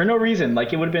helped for no reason.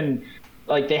 Like it would have been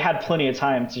like they had plenty of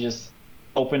time to just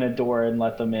open a door and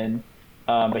let them in,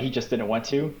 but he just didn't want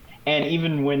to. And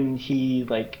even when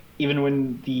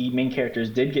the main characters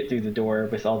did get through the door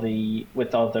with all the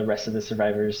rest of the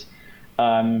survivors,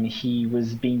 he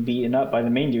was being beaten up by the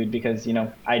main dude because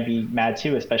I'd be mad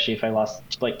too, especially if I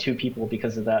lost like 2 people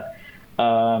because of that.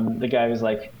 The guy was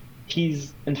like,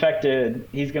 he's infected,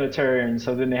 he's gonna turn,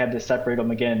 so then they had to separate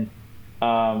him again,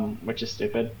 which is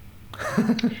stupid.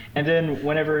 And then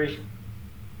whenever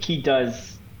he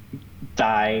does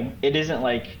die, it isn't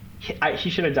like he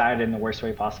should have died in the worst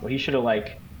way possible. He should have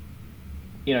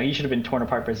he should have been torn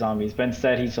apart by zombies, but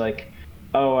instead he's like,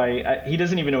 he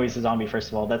doesn't even know he's a zombie. First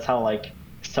of all, that's how like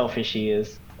selfish he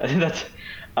is. That's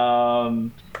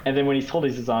and then when he's told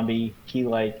he's a zombie, he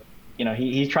like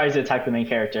he tries to attack the main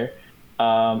character,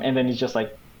 and then he's just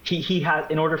like he has,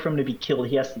 in order for him to be killed,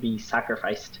 he has to be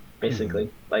sacrificed basically,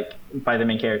 like by the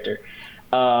main character.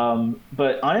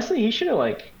 But honestly, he should have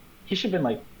been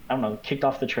like, I don't know, kicked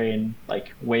off the train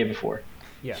like way before.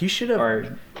 Yeah. He should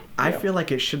have. I feel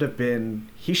like it should have been.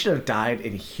 He should have died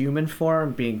in human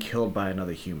form, being killed by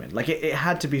another human. Like it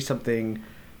had to be something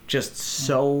just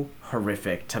so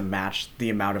horrific to match the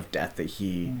amount of death that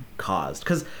he caused.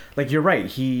 Because, like, you're right.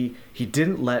 He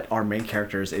didn't let our main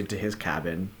characters into his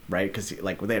cabin, right? Because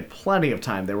like they had plenty of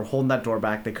time. They were holding that door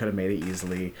back. They could have made it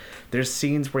easily. There's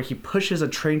scenes where he pushes a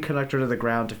train conductor to the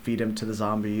ground to feed him to the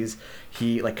zombies.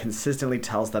 He like consistently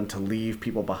tells them to leave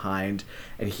people behind,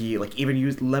 and he like even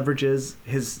leverages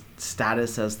his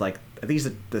status as like, I think he's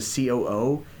the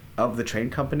COO of the train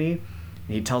company.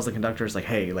 And he tells the conductors like,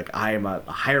 hey, like I am a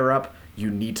higher up. You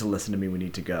need to listen to me. We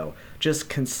need to go. Just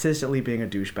consistently being a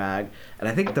douchebag. And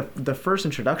I think the first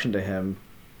introduction to him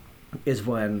is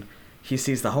when he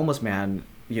sees the homeless man,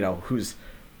 who's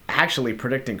actually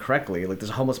predicting correctly. Like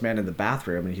there's a homeless man in the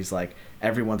bathroom and he's like,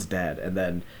 everyone's dead. And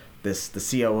then the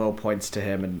COO points to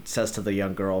him and says to the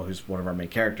young girl, who's one of our main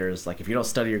characters, like, if you don't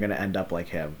study, you're going to end up like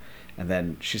him. And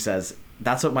then she says,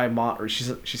 that's what my mom, or she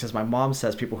says, my mom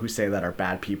says people who say that are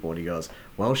bad people. And he goes,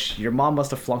 well, your mom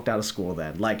must have flunked out of school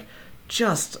then. Like,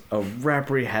 just a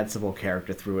reprehensible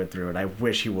character through and through, and I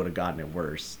wish he would have gotten it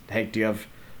worse. Hank, do you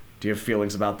have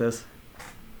feelings about this?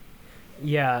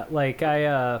 Yeah, like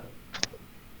I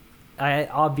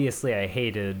obviously I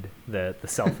hated the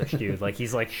selfish dude. Like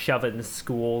he's like shoving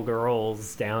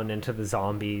schoolgirls down into the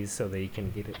zombies so they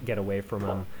can get away from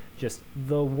him. Just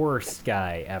the worst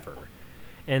guy ever.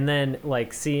 And then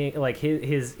like seeing like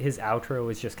his outro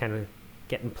was just kind of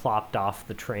getting plopped off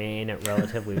the train at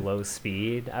relatively low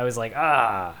speed. I was like,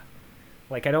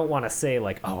 like I don't want to say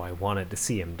like, oh, I wanted to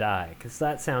see him die, because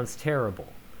that sounds terrible,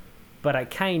 but I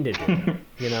kind of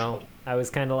did. I was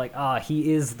kind of like,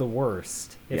 he is the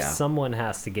worst. If someone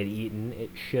has to get eaten, it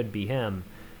should be him.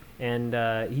 And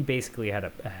he basically had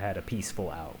a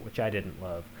peaceful out, which I didn't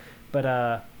love. But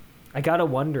I gotta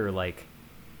wonder, like,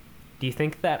 do you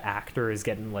think that actor is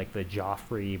getting like the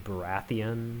Joffrey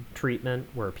Baratheon treatment,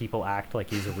 where people act like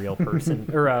he's a real person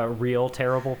or a real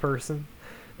terrible person?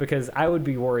 Because I would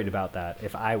be worried about that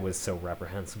if I was so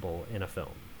reprehensible in a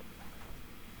film.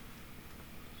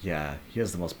 Yeah, he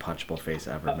has the most punchable face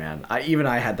ever, man. I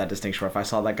had that distinction where if I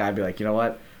saw that guy, I'd be like, you know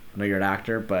what? I know you're an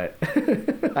actor, but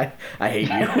I hate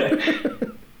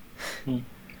you.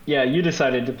 Yeah, you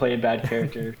decided to play a bad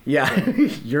character. Yeah,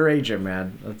 your agent,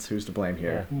 man. That's who's to blame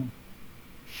here. Yeah.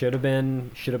 Should have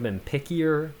been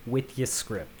pickier with your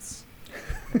scripts.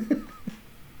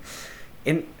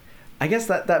 And I guess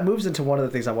that moves into one of the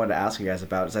things I wanted to ask you guys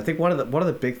about. Is I think one of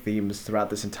the big themes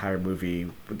throughout this entire movie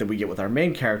that we get with our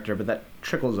main character, but that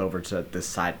trickles over to this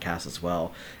side cast as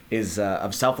well, is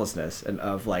of selflessness and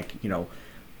of like, you know,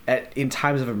 in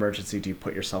times of emergency, do you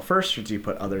put yourself first or do you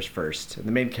put others first? And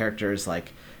the main character is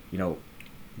like, you know,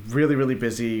 really, really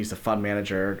busy. He's a fund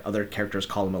manager. Other characters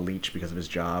call him a leech because of his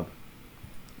job.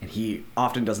 And he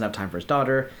often doesn't have time for his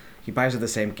daughter. He buys her the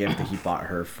same gift that he bought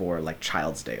her for like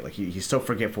Child's Day. Like he's so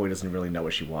forgetful, he doesn't really know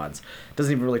what she wants.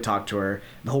 Doesn't even really talk to her.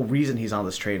 The whole reason he's on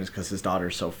this train is because his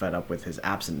daughter's so fed up with his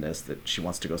absentness that she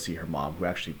wants to go see her mom, who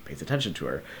actually pays attention to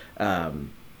her.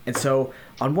 And so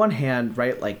on one hand,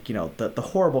 right, like, you know, the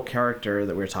horrible character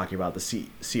that we were talking about, the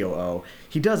COO,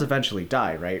 he does eventually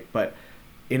die, right? But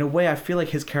in a way, I feel like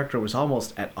his character was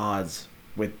almost at odds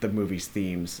with the movie's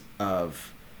themes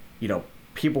of, you know,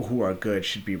 people who are good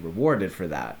should be rewarded for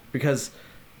that, because,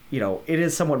 you know, it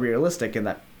is somewhat realistic in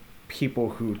that people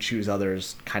who choose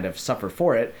others kind of suffer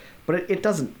for it, but it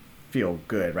doesn't feel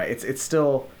good, right? It's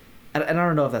still, and I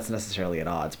don't know if that's necessarily at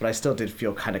odds, but I still did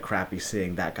feel kind of crappy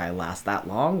seeing that guy last that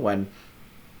long, when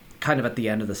kind of at the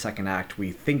end of the second act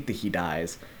we think that he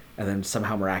dies and then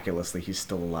somehow miraculously he's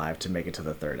still alive to make it to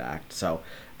the third act. So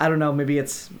I don't know, maybe I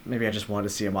just wanted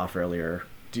to see him off earlier.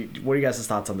 What are you guys'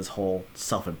 thoughts on this whole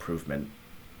self-improvement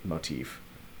motif?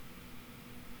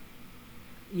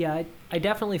 Yeah, I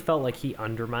definitely felt like he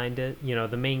undermined it. You know,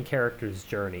 the main character's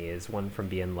journey is one from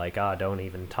being like, don't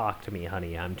even talk to me,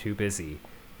 honey, I'm too busy,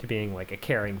 to being like a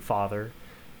caring father.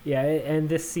 Yeah, and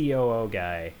this COO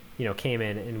guy, you know, came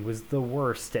in and was the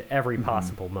worst at every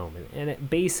possible moment. And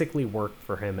it basically worked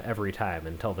for him every time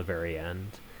until the very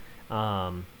end.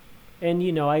 And,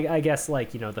 you know, I guess,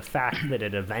 like, you know, the fact that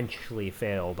it eventually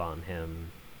failed on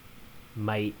him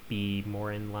might be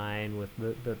more in line with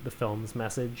the film's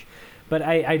message. But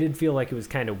I did feel like it was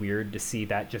kind of weird to see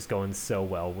that just going so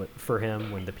well for him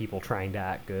when the people trying to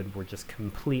act good were just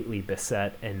completely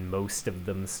beset and most of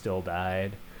them still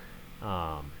died.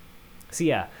 So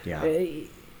yeah. It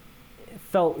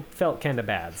felt kind of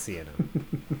bad seeing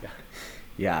him.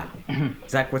 Yeah.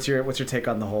 Zach, what's your take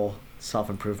on the whole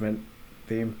self-improvement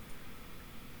theme?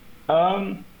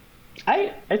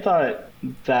 I thought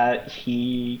that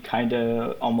he kind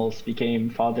of almost became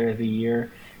Father of the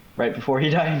Year right before he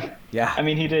died. Yeah. I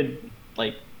mean, he did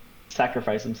like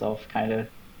sacrifice himself kind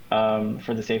of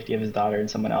for the safety of his daughter and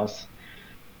someone else.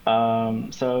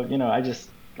 So, you know, I just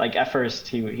like at first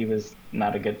he was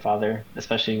not a good father,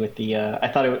 especially with the I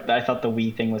thought the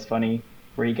Wii thing was funny,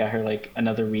 where he got her like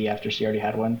another Wii after she already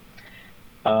had one.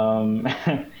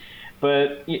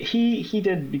 But he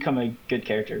did become a good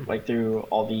character, like through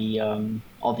all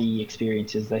the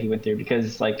experiences that he went through,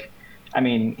 because like, I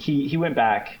mean, he went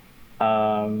back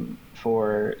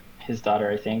for his daughter,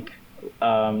 I think,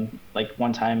 like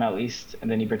one time at least,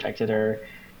 and then he protected her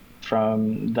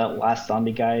from the last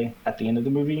zombie guy at the end of the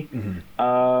movie.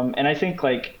 And I think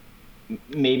like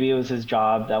maybe it was his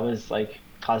job that was like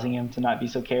causing him to not be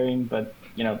so caring, but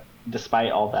you know,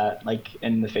 despite all that, like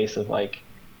in the face of like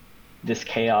this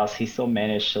chaos, he still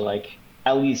managed to like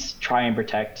at least try and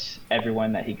protect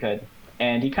everyone that he could,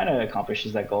 and he kind of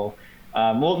accomplishes that goal.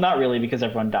 Well, not really, because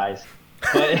everyone dies,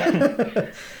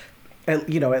 but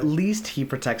you know, at least he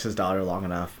protects his daughter long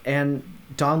enough. And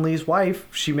Don Lee's wife,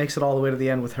 she makes it all the way to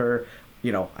the end with her.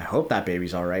 You know, I hope that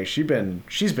baby's all right. She's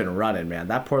been running, man.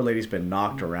 That poor lady's been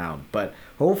knocked around, but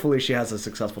hopefully she has a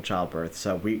successful childbirth.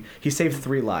 So he saved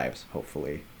 3 lives,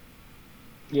 hopefully.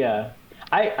 Yeah.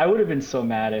 I would have been so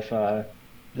mad if the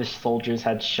soldiers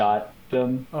had shot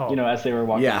them, you know, as they were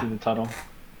walking through the tunnel.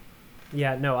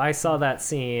 Yeah, no, I saw that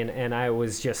scene and I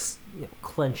was just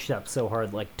clenched up so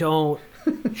hard, like, don't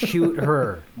shoot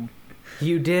her,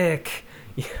 you dick.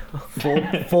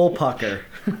 Full pucker.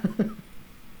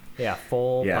 Yeah,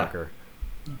 full pucker.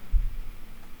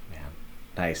 Man,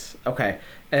 nice. Okay,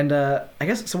 and I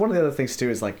guess so. One of the other things too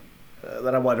is like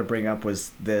that I wanted to bring up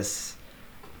was this.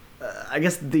 I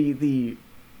guess the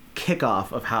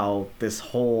kickoff of how this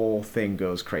whole thing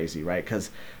goes crazy, right?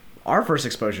 Because our first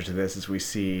exposure to this is we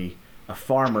see a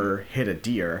farmer hit a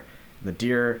deer. And the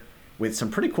deer, with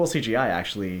some pretty cool CGI,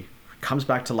 actually comes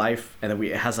back to life, and then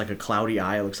it has like a cloudy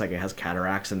eye. It looks like it has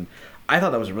cataracts, and I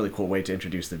thought that was a really cool way to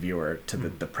introduce the viewer to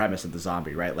the premise of the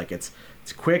zombie, right? Like it's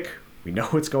quick, We know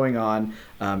what's going on,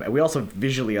 and we also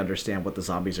visually understand what the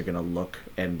zombies are going to look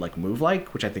and like move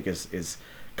like, which I think is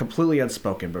completely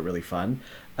unspoken but really fun.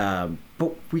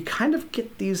 But we kind of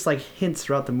get these like hints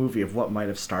throughout the movie of what might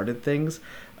have started things.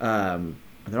 And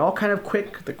they're all kind of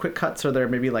quick. The quick cuts are there,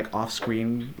 maybe like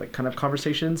off-screen like kind of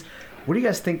conversations. What do you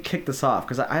guys think kicked this off?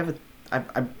 Because I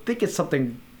think it's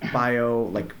something bio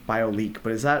leak,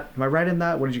 but am I right in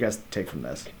that? What did you guys take from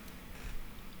this?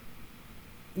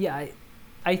 Yeah,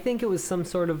 I think it was some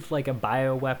sort of like a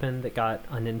bioweapon that got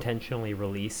unintentionally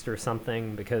released or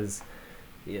something, because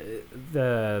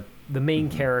the main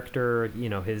character, you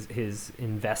know, his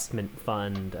investment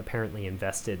fund apparently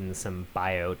invested in some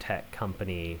biotech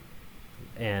company,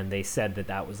 and they said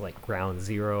that was like ground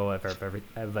zero of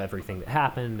everything that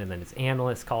happened. And then his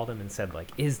analyst called him and said, like,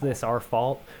 is this our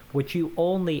fault? Which you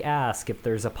only ask if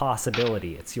there's a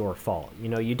possibility it's your fault. You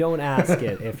know, you don't ask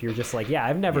it if you're just like, yeah,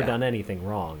 I've never done anything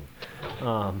wrong.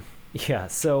 Yeah,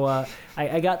 so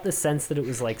I got the sense that it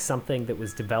was like something that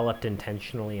was developed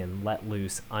intentionally and let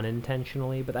loose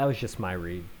unintentionally, but that was just my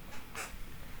read.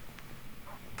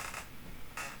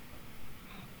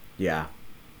 Yeah.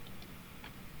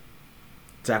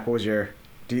 Zach, what was do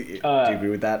you agree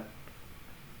with that?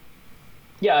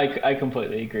 Yeah, I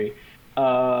completely agree.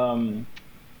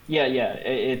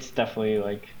 It's definitely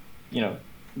like, you know,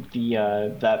 the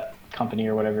that company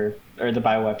or whatever, or the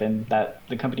bioweapon, that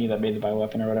the company that made the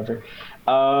bioweapon or whatever.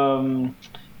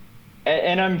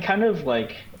 And I'm kind of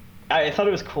like, I thought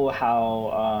it was cool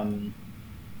how,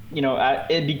 you know,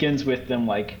 it begins with them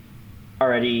like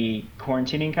already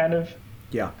quarantining kind of.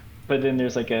 Yeah. But then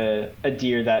there's like a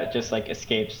deer that just like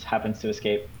happens to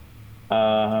escape.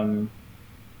 Yeah.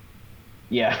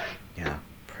 Yeah.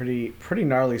 Pretty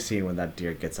gnarly scene when that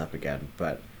deer gets up again.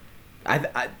 But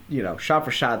I you know, shot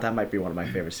for shot, that might be one of my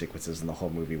favorite sequences in the whole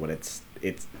movie, when it's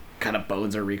kind of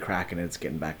bones are recracking and it's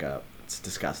getting back up. It's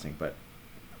disgusting, but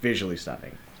visually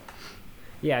stunning.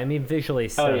 Yeah, I mean, visually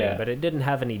stunning, but it didn't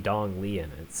have any Dong Li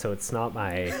in it, so it's not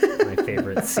my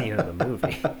favorite scene of the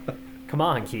movie. Come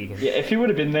on, Keegan. Yeah, if he would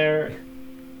have been there,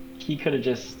 he could have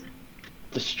just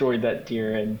destroyed that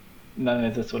deer and none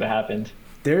of this would have happened.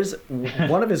 There's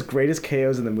one of his greatest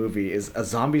KOs in the movie is a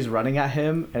zombie's running at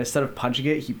him, and instead of punching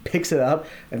it, he picks it up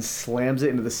and slams it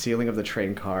into the ceiling of the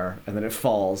train car, and then it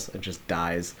falls and just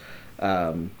dies.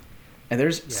 And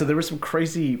so there were some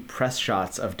crazy press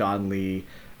shots of Don Lee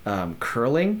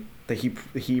curling that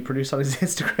he produced on his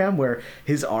Instagram, where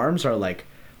his arms are like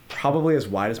probably as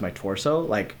wide as my torso.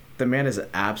 Like, the man is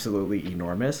absolutely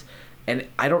enormous, and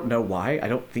I don't know why. I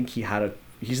don't think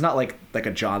he's not like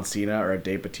a John Cena or a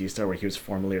Dave Bautista where he was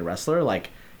formerly a wrestler. Like,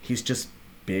 he's just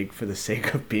big for the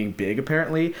sake of being big,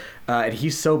 apparently. And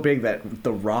he's so big that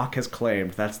The Rock has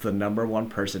claimed that's the #1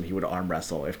 person he would arm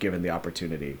wrestle if given the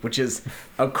opportunity, which is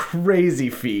a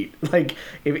crazy feat. Like,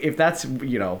 if that's,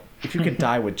 you know, if you could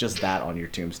die with just that on your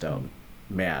tombstone,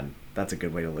 man, that's a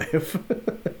good way to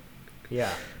live.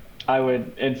 Yeah. I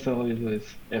would instantly lose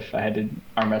if I had to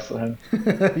arm wrestle him.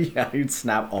 Yeah, you'd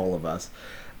snap all of us.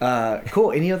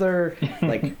 Cool. Any other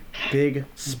like big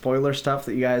spoiler stuff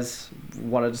that you guys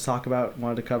wanted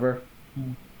to cover?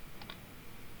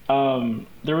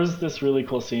 There was this really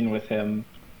cool scene with him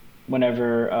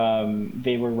whenever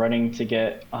they were running to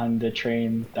get on the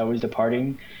train that was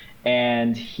departing,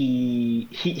 and he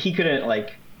couldn't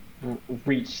like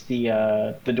reach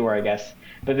the door, I guess.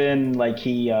 But then like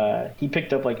he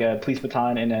picked up like a police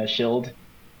baton and a shield,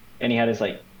 and he had his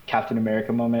like Captain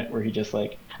America moment where he just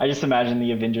like, I just imagine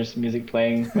the Avengers music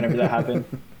playing whenever that happened.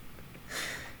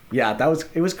 Yeah,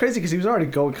 it was crazy because he was already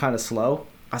going kind of slow.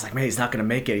 I was like, man, he's not gonna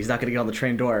make it. He's not gonna get on the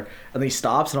train door. And then he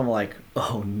stops, and I'm like,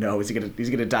 oh no, he's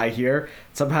gonna die here.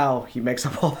 Somehow he makes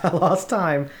up all that lost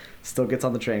time, still gets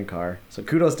on the train car. So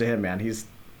kudos to him, man. He's a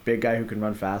big guy who can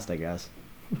run fast, I guess.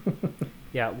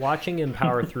 Yeah, watching him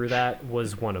power through that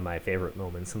was one of my favorite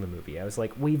moments in the movie. I was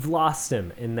like, we've lost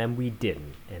him, and then we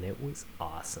didn't, and it was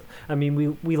awesome. I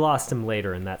mean, we lost him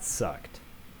later, and that sucked.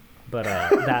 But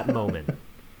that moment,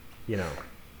 you know,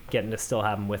 getting to still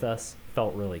have him with us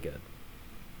felt really good.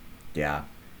 Yeah.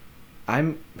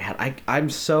 I'm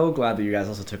so glad that you guys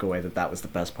also took away that was the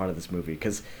best part of this movie,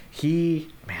 because he's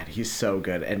so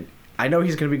good. And I know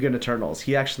he's going to be good in Eternals.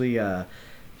 He actually,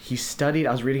 he studied,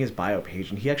 I was reading his bio page,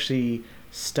 and he actually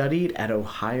studied at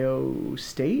Ohio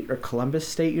State or Columbus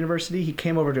State University. He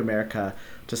came over to America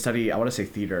to study, I want to say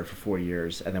theater, for 4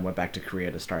 years, and then went back to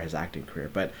Korea to start his acting career.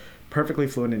 But perfectly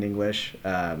fluent in English.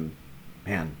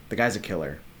 Man, the guy's a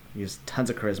killer. He has tons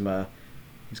of charisma.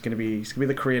 He's gonna be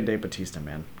the Korean Dave Bautista,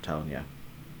 man. I'm telling you.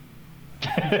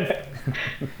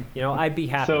 You know, I'd be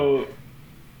happy. So,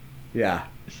 Yeah.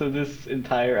 So this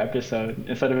entire episode,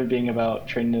 instead of it being about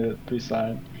Train to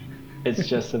Busan, it's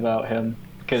just about him.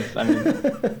 Because I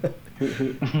mean,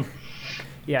 who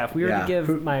Yeah, if we were Yeah. to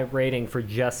give my rating for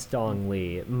just Dong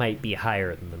Lee, it might be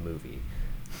higher than the movie.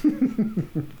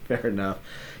 Fair enough.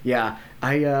 Yeah.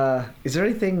 Is there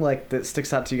anything like that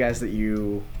sticks out to you guys that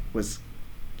you was,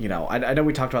 I know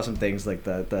we talked about some things like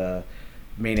the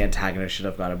main antagonist should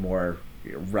have got a more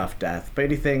rough death, but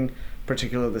anything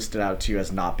particular that stood out to you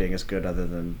as not being as good other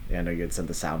than, I know you had said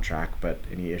the soundtrack, but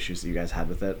any issues that you guys had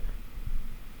with it?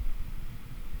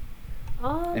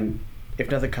 And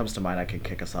if nothing comes to mind, I can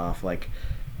kick us off. Like,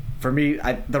 for me,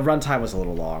 the runtime was a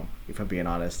little long, if I'm being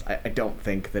honest. I don't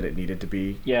think that it needed to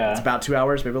be. Yeah. It's about 2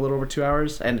 hours, maybe a little over 2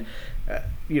 hours. And,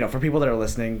 for people that are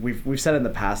listening, we've said in the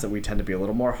past that we tend to be a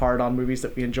little more hard on movies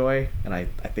that we enjoy. And I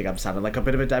think I'm sounding like a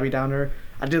bit of a Debbie Downer.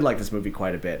 I did like this movie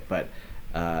quite a bit, but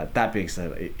that being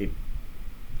said,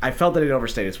 I felt that it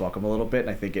overstayed its welcome a little bit, and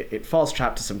I think it falls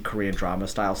trapped to some Korean drama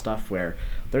style stuff where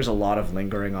there's a lot of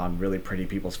lingering on really pretty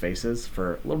people's faces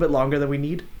for a little bit longer than we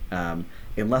need,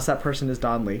 unless that person is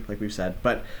Don Lee, like we've said.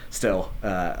 But still,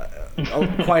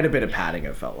 quite a bit of padding,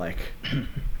 it felt like.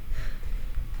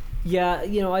 Yeah,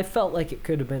 I felt like it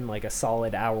could have been like a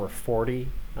solid hour 40,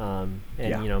 and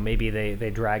Yeah. Maybe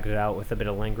they dragged it out with a bit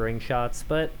of lingering shots,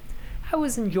 but I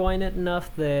was enjoying it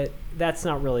enough that that's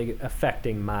not really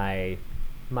affecting my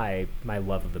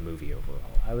love of the movie overall.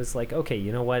 I was like, okay,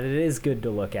 you know what? It is good to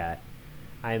look at.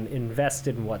 I'm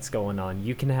invested in what's going on.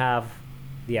 You can have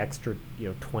the extra,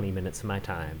 20 minutes of my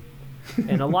time.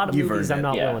 And a lot of You've movies earned I'm it.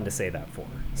 not Yeah. willing to say that for.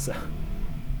 So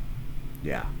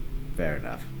Yeah, fair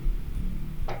enough.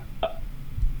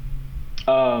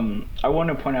 I want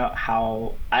to point out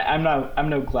how I'm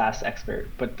no glass expert,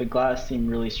 but the glass seemed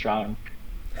really strong,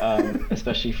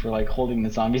 especially for like holding the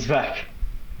zombies back.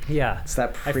 yeah, It's that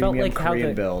I felt premium like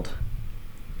Korean build.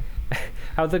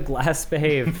 how the glass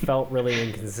behaved felt really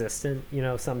inconsistent.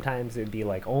 Sometimes it'd be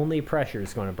like only pressure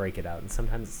is going to break it out, and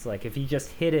sometimes it's like if you just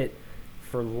hit it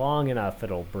for long enough,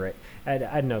 it'll break. I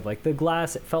don't know, like the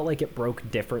glass, it felt like it broke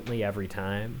differently every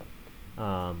time,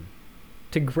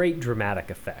 to great dramatic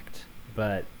effect,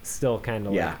 but still kind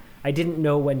of Yeah. like I didn't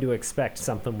know when to expect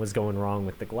something was going wrong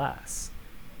with the glass.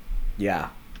 Yeah.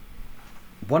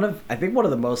 One of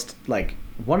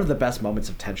the best moments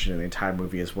of tension in the entire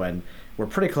movie is when we're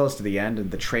pretty close to the end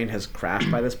and the train has crashed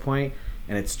by this point,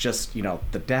 and it's just,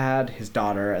 the dad, his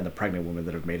daughter, and the pregnant woman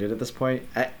that have made it at this point.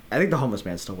 I think the homeless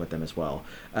man's still with them as well.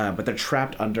 But they're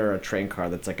trapped under a train car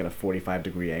that's like at a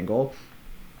 45-degree angle.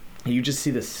 And you just see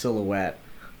this silhouette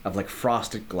of like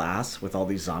frosted glass with all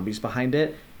these zombies behind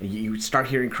it, and you start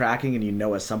hearing cracking, and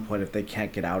at some point if they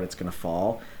can't get out, it's gonna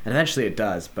fall, and eventually it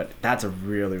does. But that's a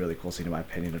really, really cool scene in my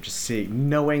opinion, of just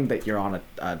knowing that you're on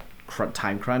a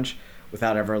time crunch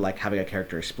without ever like having a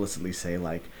character explicitly say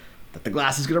like that the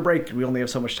glass is gonna break and we only have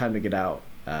so much time to get out.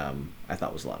 I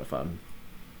thought was a lot of fun.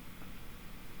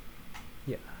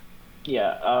 Yeah.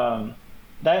 Yeah,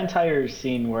 that entire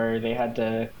scene where they had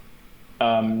to,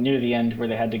 near the end, where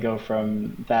they had to go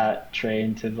from that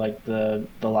train to like the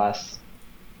last,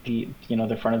 the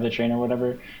front of the train or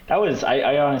whatever. That was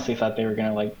I honestly thought they were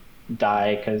gonna like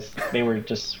die because they were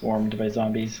just swarmed by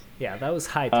zombies. Yeah, that was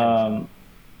high tension.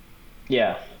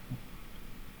 Yeah.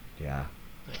 Yeah.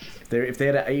 If they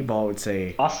had an 8-ball, it would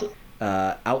say Awesome.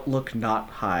 outlook not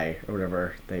high or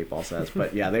whatever the 8-ball says.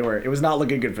 But yeah, it was not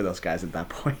looking good for those guys at that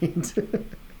point.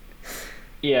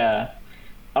 Yeah.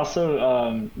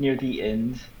 Also, near the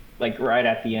end, like right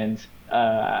at the end,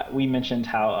 we mentioned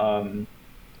how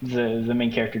the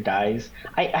main character dies.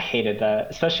 I hated that,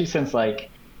 especially since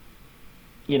like,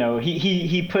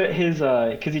 he put his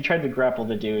because he tried to grapple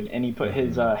the dude, and he put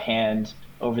his hand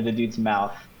over the dude's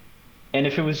mouth, and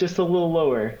if it was just a little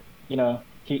lower,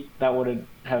 that would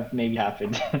have maybe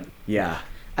happened. Yeah.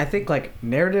 I think like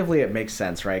narratively it makes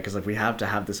sense, right? Because like we have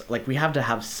to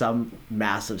have some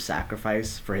massive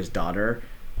sacrifice for his daughter,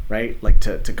 right? Like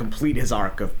to complete his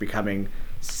arc of becoming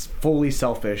fully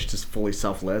selfish to fully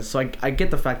selfless. So I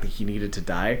get the fact that he needed to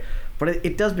die, but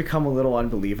it does become a little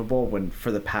unbelievable when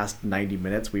for the past 90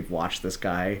 minutes we've watched this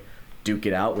guy duke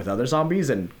it out with other zombies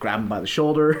and grab him by the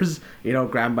shoulders,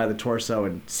 grab him by the torso,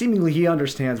 and seemingly he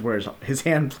understands where his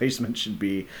hand placement should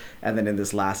be. And then in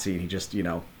this last scene, he just,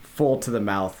 full to the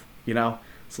mouth,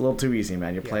 it's a little too easy,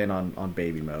 man. You're playing on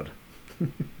baby mode.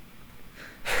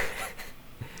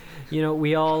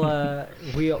 We all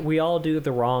we all do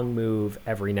the wrong move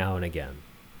every now and again.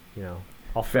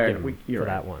 I'll Fair, forgive him you're for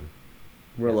right. that one.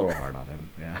 We're a little hard on him.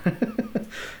 Yeah.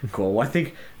 Cool. Well, I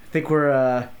think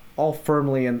we're all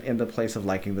firmly in the place of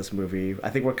liking this movie. I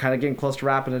think we're kind of getting close to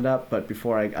wrapping it up, but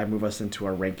before I move us into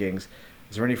our rankings,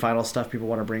 Is there any final stuff people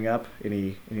want to bring up?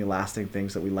 Any lasting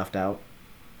things that we left out?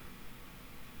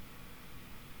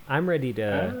 I'm ready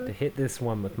to hit this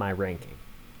one with my ranking.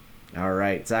 All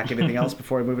right, Zach. Anything else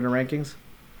before we move into rankings?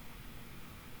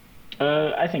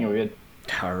 I think we're good.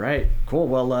 All right, cool.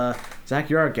 Well, Zach,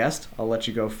 you're our guest. I'll let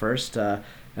you go first. And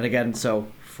again, so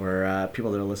for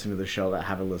people that are listening to the show that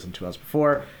haven't listened to us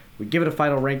before, we give it a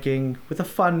final ranking with a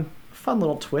fun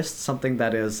little twist. Something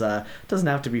that is doesn't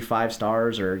have to be 5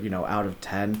 stars or out of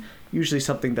 10. Usually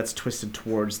something that's twisted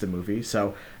towards the movie.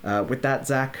 So with that,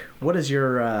 Zach, what is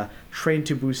your Train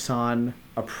to Busan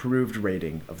approved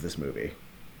rating of this movie?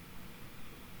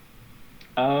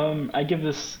 I give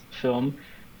this film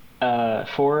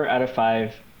 4 out of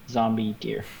 5 zombie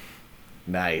deer.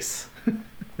 Nice.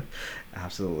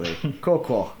 Absolutely.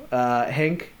 Cool.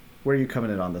 Hank, where are you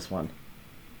coming in on this one?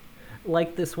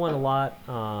 Like this one a lot.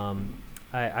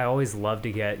 I always love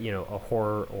to get a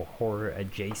horror or horror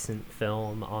adjacent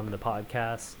film on the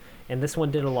podcast, and this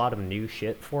one did a lot of new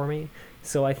shit for me.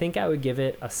 So I think I would give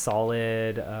it a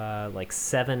solid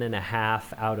 7.5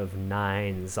 out of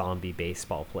 9 zombie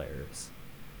baseball players.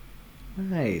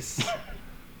 Nice.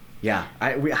 Yeah.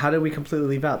 How did we completely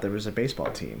leave out? There was a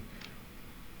baseball team.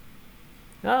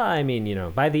 I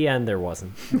mean, by the end there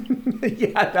wasn't.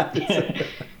 Yeah,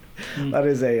 that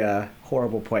is a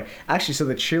horrible point. Actually, so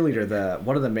the cheerleader,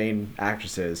 one of the main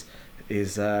actresses,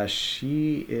 is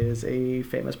she is a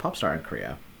famous pop star in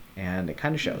Korea, and it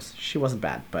kind of shows. She wasn't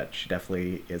bad, but she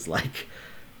definitely is not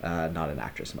an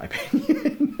actress in my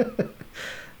opinion.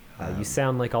 You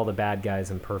sound like all the bad guys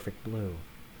in Perfect Blue.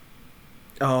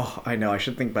 Oh, I know. I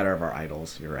should think better of our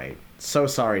idols. You're right. So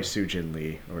sorry, Soo-Jin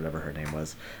Lee, or whatever her name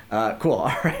was. Cool.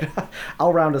 All right.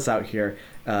 I'll round us out here.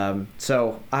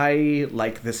 So I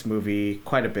like this movie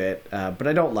quite a bit, but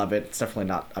I don't love it. It's definitely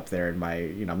not up there in my,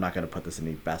 I'm not going to put this in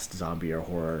the best zombie or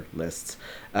horror lists.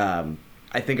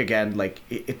 I think, again,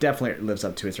 it definitely lives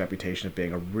up to its reputation of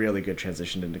being a really good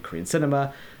transition into Korean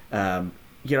cinema.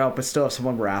 But still, if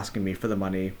someone were asking me for the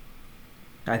money,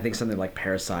 I think something like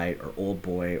Parasite or Old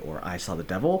Boy or I Saw the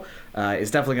Devil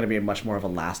is definitely going to be a much more of a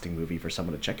lasting movie for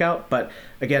someone to check out. But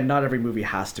again, not every movie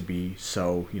has to be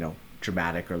so,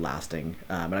 dramatic or lasting.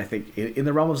 And I think in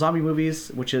the realm of zombie movies,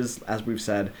 which is, as we've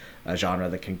said, a genre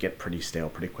that can get pretty stale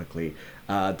pretty quickly,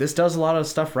 this does a lot of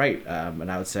stuff right.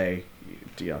 And I would say,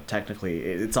 technically,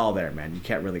 it's all there, man. You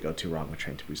can't really go too wrong with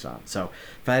Train to Busan. So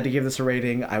if I had to give this a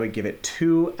rating, I would give it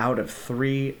 2 out of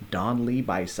 3 Don Lee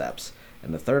biceps.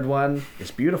 And the third one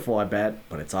is beautiful, I bet,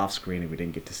 but it's off screen and we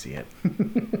didn't get to see it.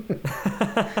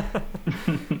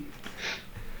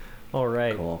 All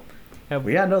right. Cool.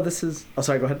 This is... Oh,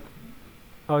 sorry, go ahead.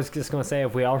 I was just going to say,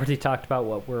 have we already talked about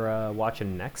what we're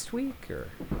watching next week? Or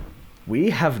we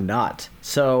have not.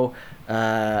 So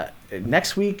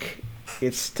next week,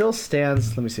 it still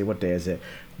stands... Let me see, what day is it?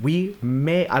 I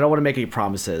don't want to make any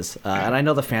promises, and I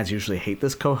know the fans usually hate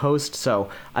this co-host,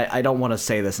 so I don't want to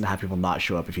say this and have people not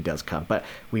show up if he does come, but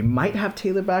we might have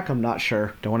Taylor back. I'm not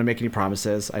sure. Don't want to make any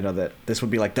promises. I know that this would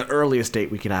be the earliest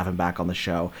date we could have him back on the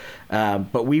show,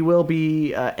 but we will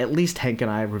be, at least Hank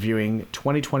and I, reviewing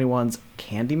 2021's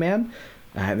Candyman.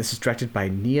 This is directed by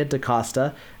Nia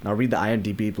DaCosta, and I'll read the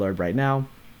IMDb blurb right now.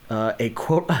 A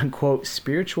quote-unquote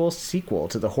spiritual sequel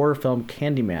to the horror film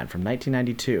Candyman from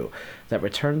 1992 that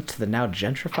returns to the now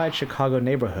gentrified Chicago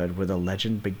neighborhood where the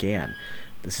legend began.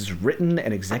 This is written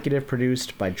and executive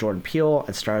produced by Jordan Peele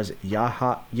and stars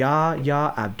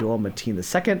Yahya Abdul-Mateen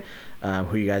II,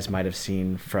 who you guys might have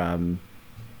seen from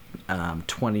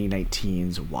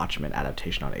 2019's Watchmen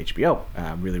adaptation on HBO.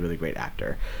 Really, really great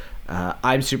actor.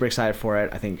 I'm super excited for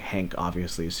it. I think Hank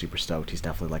obviously is super stoked. He's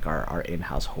definitely our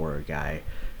in-house horror guy.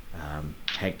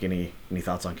 Hank, any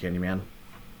thoughts on Candyman?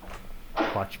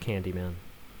 Watch Candyman.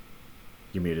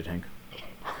 You're muted, Hank.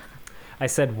 I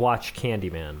said watch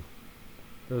Candyman.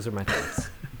 Those are my thoughts.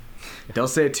 Don't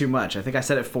say it too much. I think I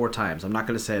said it 4 times. I'm not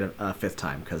going to say it a 5th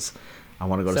time because I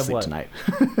want to go to sleep tonight.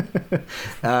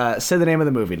 Say the name of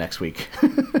the movie next week.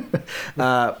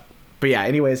 But yeah,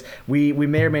 anyways, we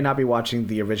may or may not be watching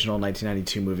the original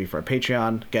 1992 movie for our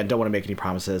Patreon. Again, don't want to make any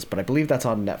promises, but I believe that's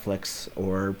on Netflix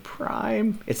or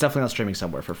Prime. It's definitely on streaming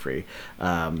somewhere for free.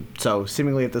 So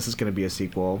seemingly if this is going to be a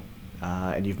sequel,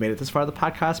 and you've made it this far in the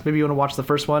podcast, maybe you want to watch the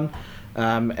first one.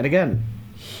 And again,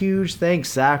 huge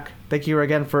thanks, Zach. Thank you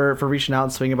again for reaching out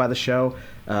and swinging by the show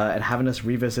and having us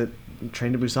revisit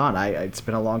Train to Busan. It's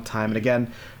been a long time. And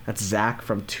again, that's Zach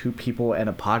from Two People and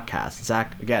a Podcast.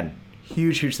 Zach, again,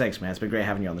 huge thanks, man. It's been great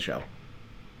having you on the show.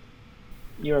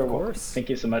 You're welcome. Thank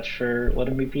you so much for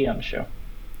letting me be on the show.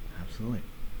 Absolutely.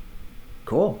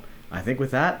 Cool. I think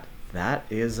with that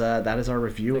is our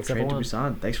review of Train to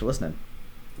Busan. Thanks for listening.